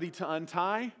not worthy to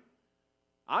untie.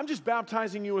 I'm just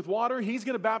baptizing you with water. He's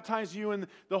going to baptize you in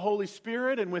the Holy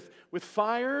Spirit and with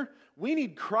fire. We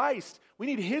need Christ. We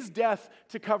need His death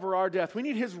to cover our death. We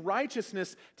need His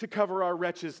righteousness to cover our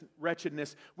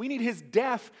wretchedness. We need His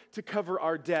death to cover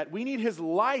our debt. We need His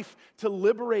life to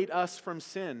liberate us from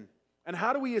sin. And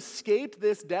how do we escape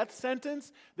this death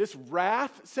sentence, this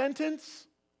wrath sentence?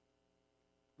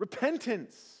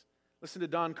 Repentance. Listen to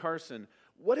Don Carson.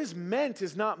 What is meant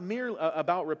is not merely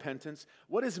about repentance.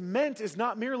 What is meant is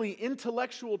not merely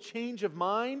intellectual change of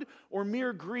mind or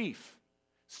mere grief,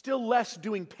 still less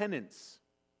doing penance.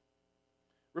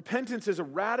 Repentance is a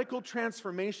radical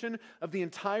transformation of the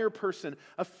entire person,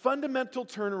 a fundamental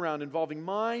turnaround involving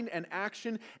mind and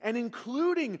action and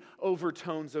including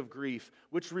overtones of grief,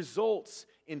 which results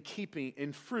in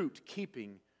fruit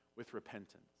keeping with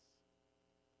repentance.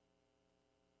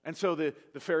 And so the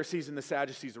Pharisees and the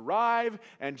Sadducees arrive,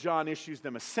 and John issues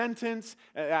them a sentence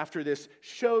after this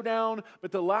showdown.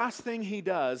 But the last thing he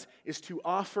does is to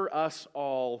offer us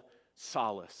all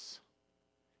solace.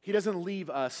 He doesn't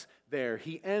leave us there.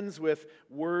 He ends with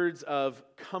words of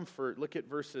comfort. Look at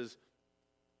verses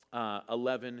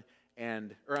 11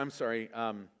 and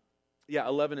 12.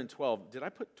 Did I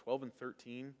put 12 and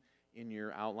 13 in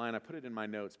your outline? I put it in my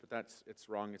notes, but it's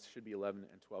wrong. It should be 11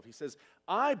 and 12. He says,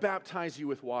 I baptize you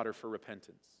with water for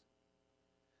repentance.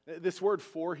 This word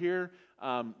for here,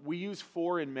 we use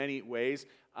for in many ways.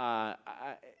 And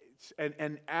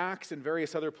Acts and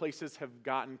various other places have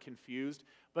gotten confused.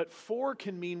 But for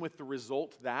can mean with the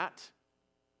result that,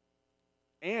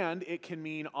 and it can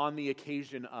mean on the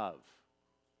occasion of.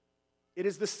 It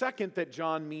is the second that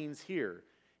John means here.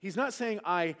 He's not saying,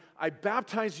 I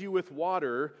baptize you with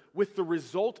water with the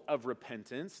result of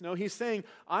repentance. No, he's saying,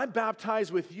 I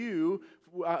baptize with you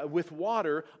with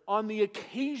water on the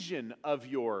occasion of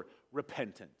your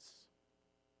repentance.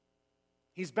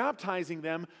 He's baptizing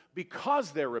them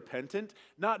because they're repentant,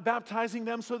 not baptizing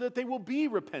them so that they will be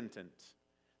repentant.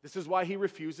 This is why he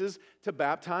refuses to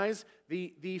baptize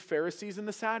the Pharisees and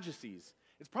the Sadducees.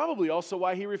 It's probably also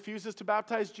why he refuses to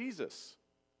baptize Jesus,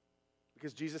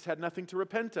 because Jesus had nothing to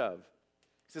repent of.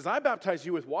 He says, I baptize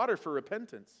you with water for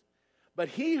repentance, but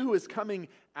he who is coming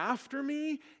after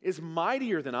me is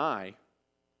mightier than I,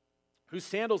 whose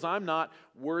sandals I'm not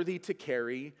worthy to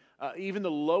carry. Even the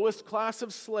lowest class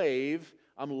of slave,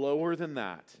 I'm lower than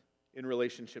that in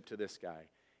relationship to this guy.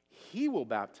 He will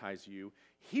baptize you.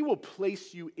 He will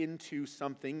place you into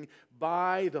something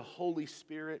by the Holy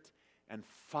Spirit and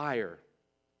fire.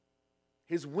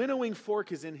 His winnowing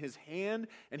fork is in his hand,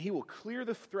 and he will clear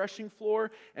the threshing floor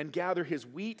and gather his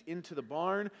wheat into the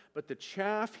barn, but the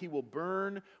chaff he will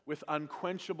burn with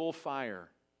unquenchable fire.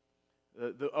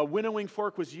 A winnowing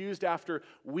fork was used after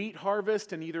wheat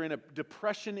harvest, and either in a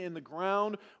depression in the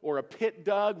ground or a pit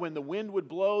dug. When the wind would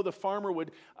blow, the farmer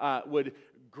would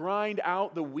grind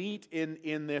out the wheat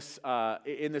in this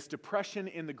depression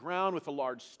in the ground with a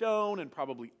large stone and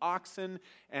probably oxen,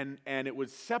 and it would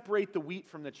separate the wheat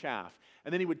from the chaff.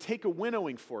 And then he would take a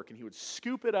winnowing fork and he would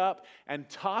scoop it up and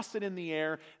toss it in the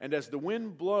air, and as the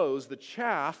wind blows, the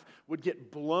chaff would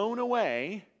get blown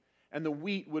away and the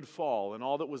wheat would fall, and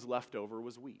all that was left over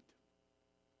was wheat.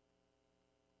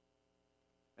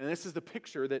 And this is the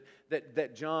picture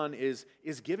that John is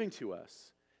giving to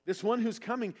us. This one who's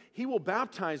coming, he will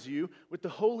baptize you with the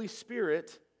Holy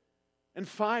Spirit and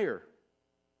fire.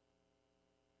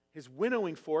 His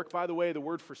winnowing fork, by the way, the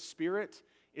word for spirit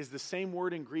is the same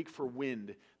word in Greek for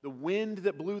wind. The wind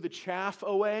that blew the chaff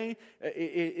away,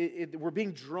 we're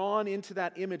being drawn into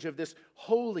that image of this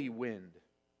holy wind,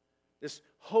 this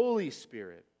Holy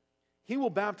Spirit. He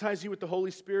will baptize you with the Holy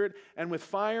Spirit and with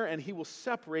fire, and he will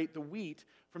separate the wheat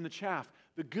from the chaff.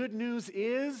 The good news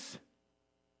is,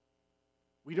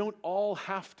 we don't all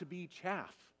have to be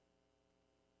chaff.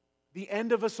 The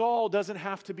end of us all doesn't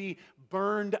have to be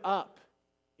burned up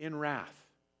in wrath.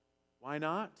 Why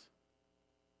not?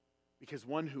 Because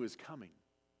one who is coming,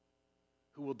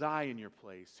 who will die in your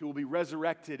place, who will be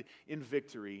resurrected in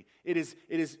victory. It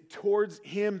is towards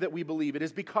him that we believe. It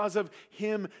is because of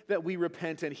him that we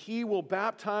repent, and he will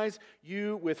baptize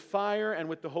you with fire and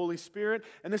with the Holy Spirit.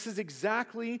 And this is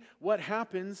exactly what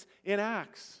happens in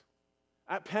Acts.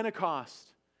 At Pentecost,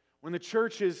 when the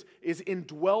church is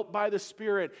indwelt by the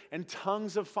Spirit and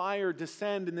tongues of fire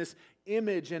descend in this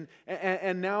image,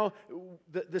 and now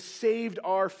the saved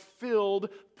are filled,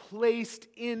 placed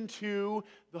into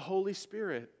the Holy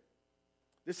Spirit.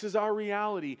 This is our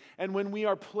reality. And when we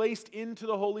are placed into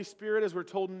the Holy Spirit, as we're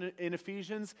told in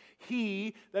Ephesians,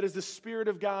 he, that is the Spirit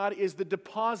of God, is the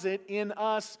deposit in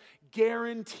us,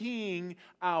 guaranteeing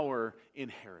our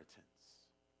inheritance.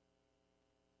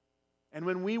 And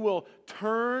when we will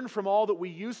turn from all that we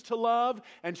used to love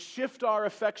and shift our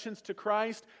affections to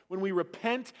Christ, when we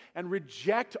repent and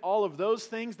reject all of those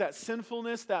things, that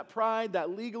sinfulness, that pride, that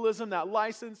legalism, that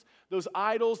license, those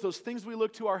idols, those things we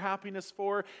look to our happiness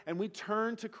for, and we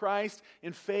turn to Christ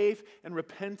in faith and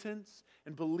repentance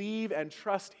and believe and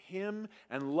trust him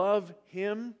and love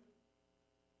him,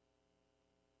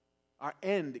 our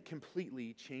end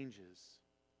completely changes.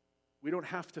 We don't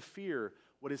have to fear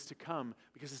what is to come,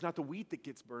 because it's not the wheat that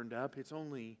gets burned up, it's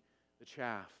only the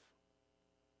chaff.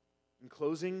 In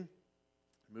closing,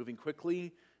 moving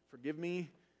quickly, forgive me,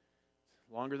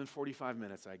 longer than 45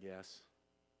 minutes, I guess.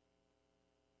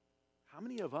 how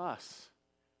many of us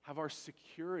have our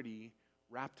security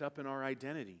wrapped up in our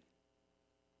identity?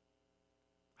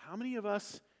 How many of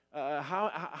us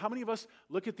how many of us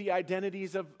look at the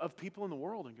identities of people in the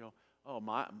world and go, oh,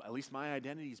 at least my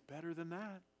identity is better than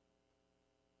that?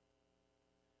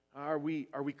 Are we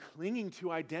clinging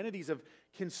to identities of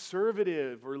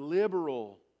conservative or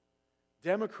liberal,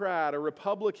 Democrat or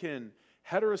Republican,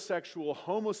 heterosexual,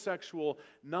 homosexual,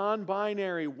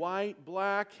 non-binary, white,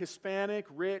 black, Hispanic,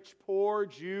 rich, poor,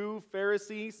 Jew,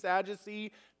 Pharisee,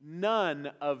 Sadducee?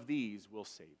 None of these will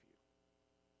save you.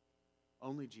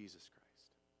 Only Jesus Christ.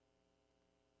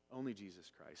 Only Jesus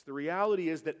Christ. The reality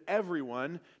is that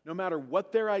everyone, no matter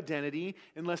what their identity,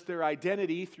 unless their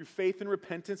identity through faith and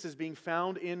repentance is being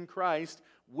found in Christ,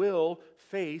 will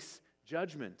face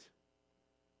judgment.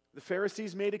 The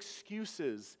Pharisees made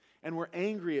excuses and were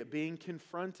angry at being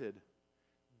confronted.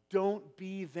 Don't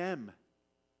be them.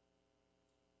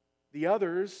 The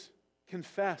others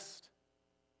confessed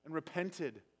and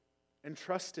repented and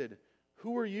trusted.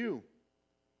 Who are you?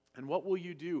 And what will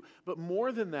you do? But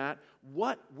more than that,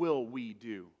 what will we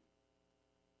do?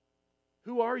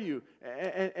 Who are you?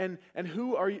 And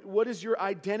who are you? What is your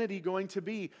identity going to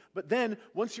be? But then,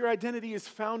 once your identity is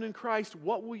found in Christ,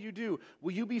 what will you do?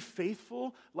 Will you be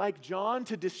faithful like John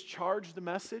to discharge the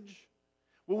message?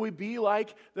 Will we be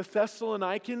like the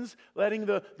Thessalonians, letting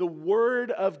the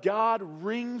word of God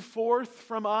ring forth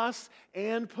from us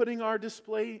and putting our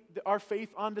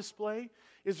faith on display?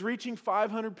 Is reaching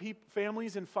 500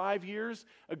 families in 5 years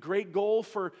a great goal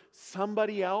for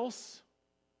somebody else?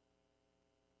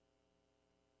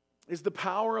 Is the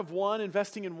power of one,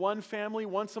 investing in one family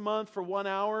once a month for 1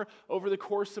 hour over the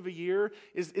course of a year,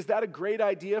 is that a great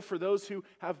idea for those who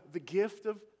have the gift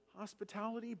of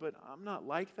hospitality? But I'm not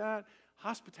like that.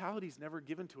 Hospitality is never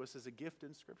given to us as a gift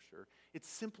in Scripture. It's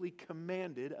simply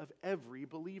commanded of every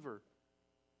believer.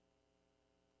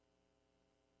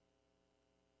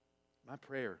 My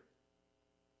prayer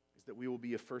is that we will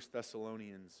be a 1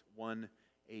 Thessalonians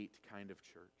 1:8 kind of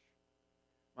church.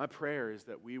 My prayer is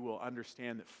that we will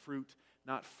understand that fruit,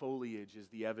 not foliage, is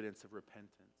the evidence of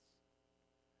repentance.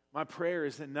 My prayer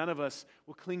is that none of us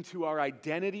will cling to our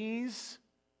identities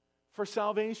for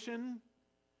salvation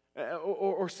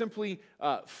or simply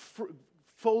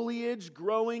foliage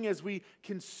growing as we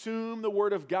consume the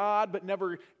Word of God but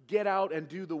never get out and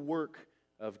do the work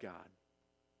of God.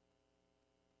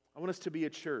 I want us to be a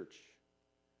church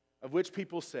of which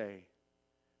people say,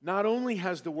 not only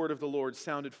has the word of the Lord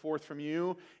sounded forth from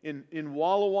you in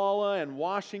Walla Walla and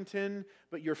Washington,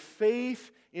 but your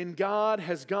faith in God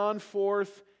has gone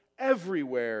forth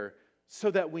everywhere so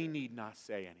that we need not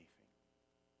say anything.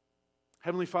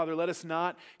 Heavenly Father, let us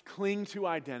not cling to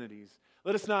identities.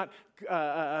 Let us not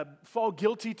fall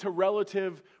guilty to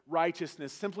relative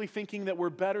righteousness, simply thinking that we're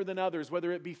better than others,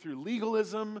 whether it be through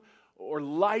legalism or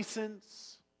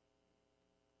license.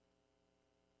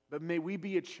 But may we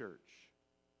be a church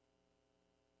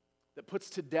that puts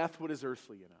to death what is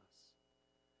earthly in us,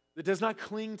 that does not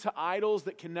cling to idols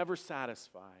that can never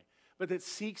satisfy, but that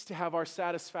seeks to have our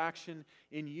satisfaction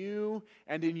in you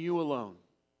and in you alone.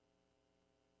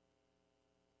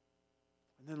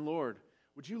 And then, Lord,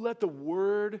 would you let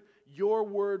your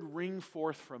word ring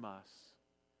forth from us?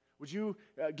 Would you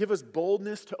give us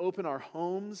boldness to open our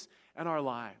homes and our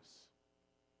lives?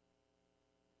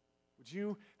 Would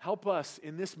you help us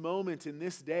in this moment, in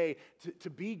this day, to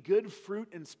be good fruit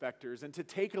inspectors and to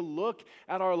take a look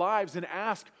at our lives and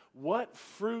ask what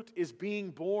fruit is being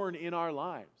born in our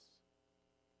lives?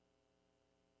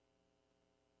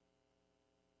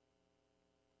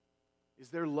 Is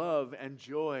there love and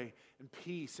joy and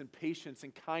peace and patience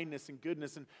and kindness and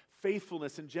goodness and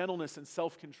faithfulness and gentleness and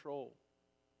self-control?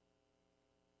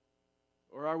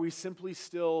 Or are we simply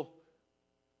still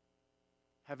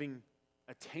having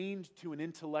attained to an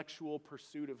intellectual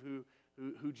pursuit of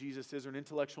who Jesus is, or an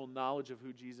intellectual knowledge of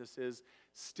who Jesus is,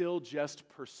 still just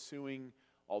pursuing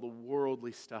all the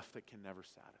worldly stuff that can never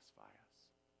satisfy us?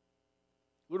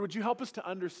 Lord, would you help us to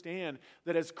understand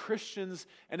that as Christians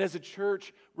and as a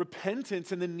church,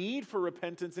 repentance and the need for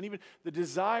repentance and even the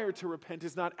desire to repent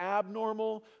is not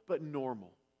abnormal, but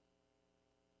normal.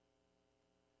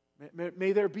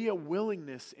 May there be a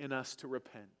willingness in us to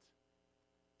repent,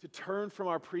 to turn from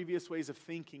our previous ways of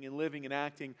thinking and living and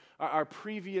acting, our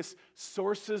previous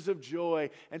sources of joy,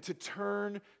 and to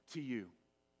turn to you.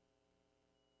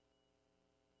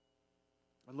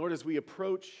 And Lord, as we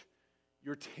approach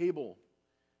your table,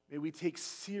 may we take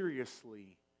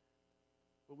seriously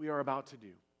what we are about to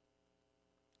do,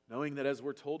 knowing that as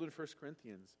we're told in 1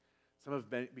 Corinthians, some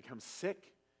have become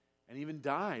sick and even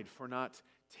died for not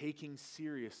taking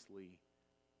seriously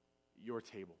your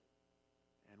table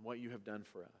and what you have done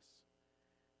for us.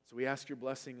 So we ask your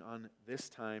blessing on this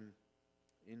time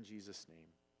in Jesus' name.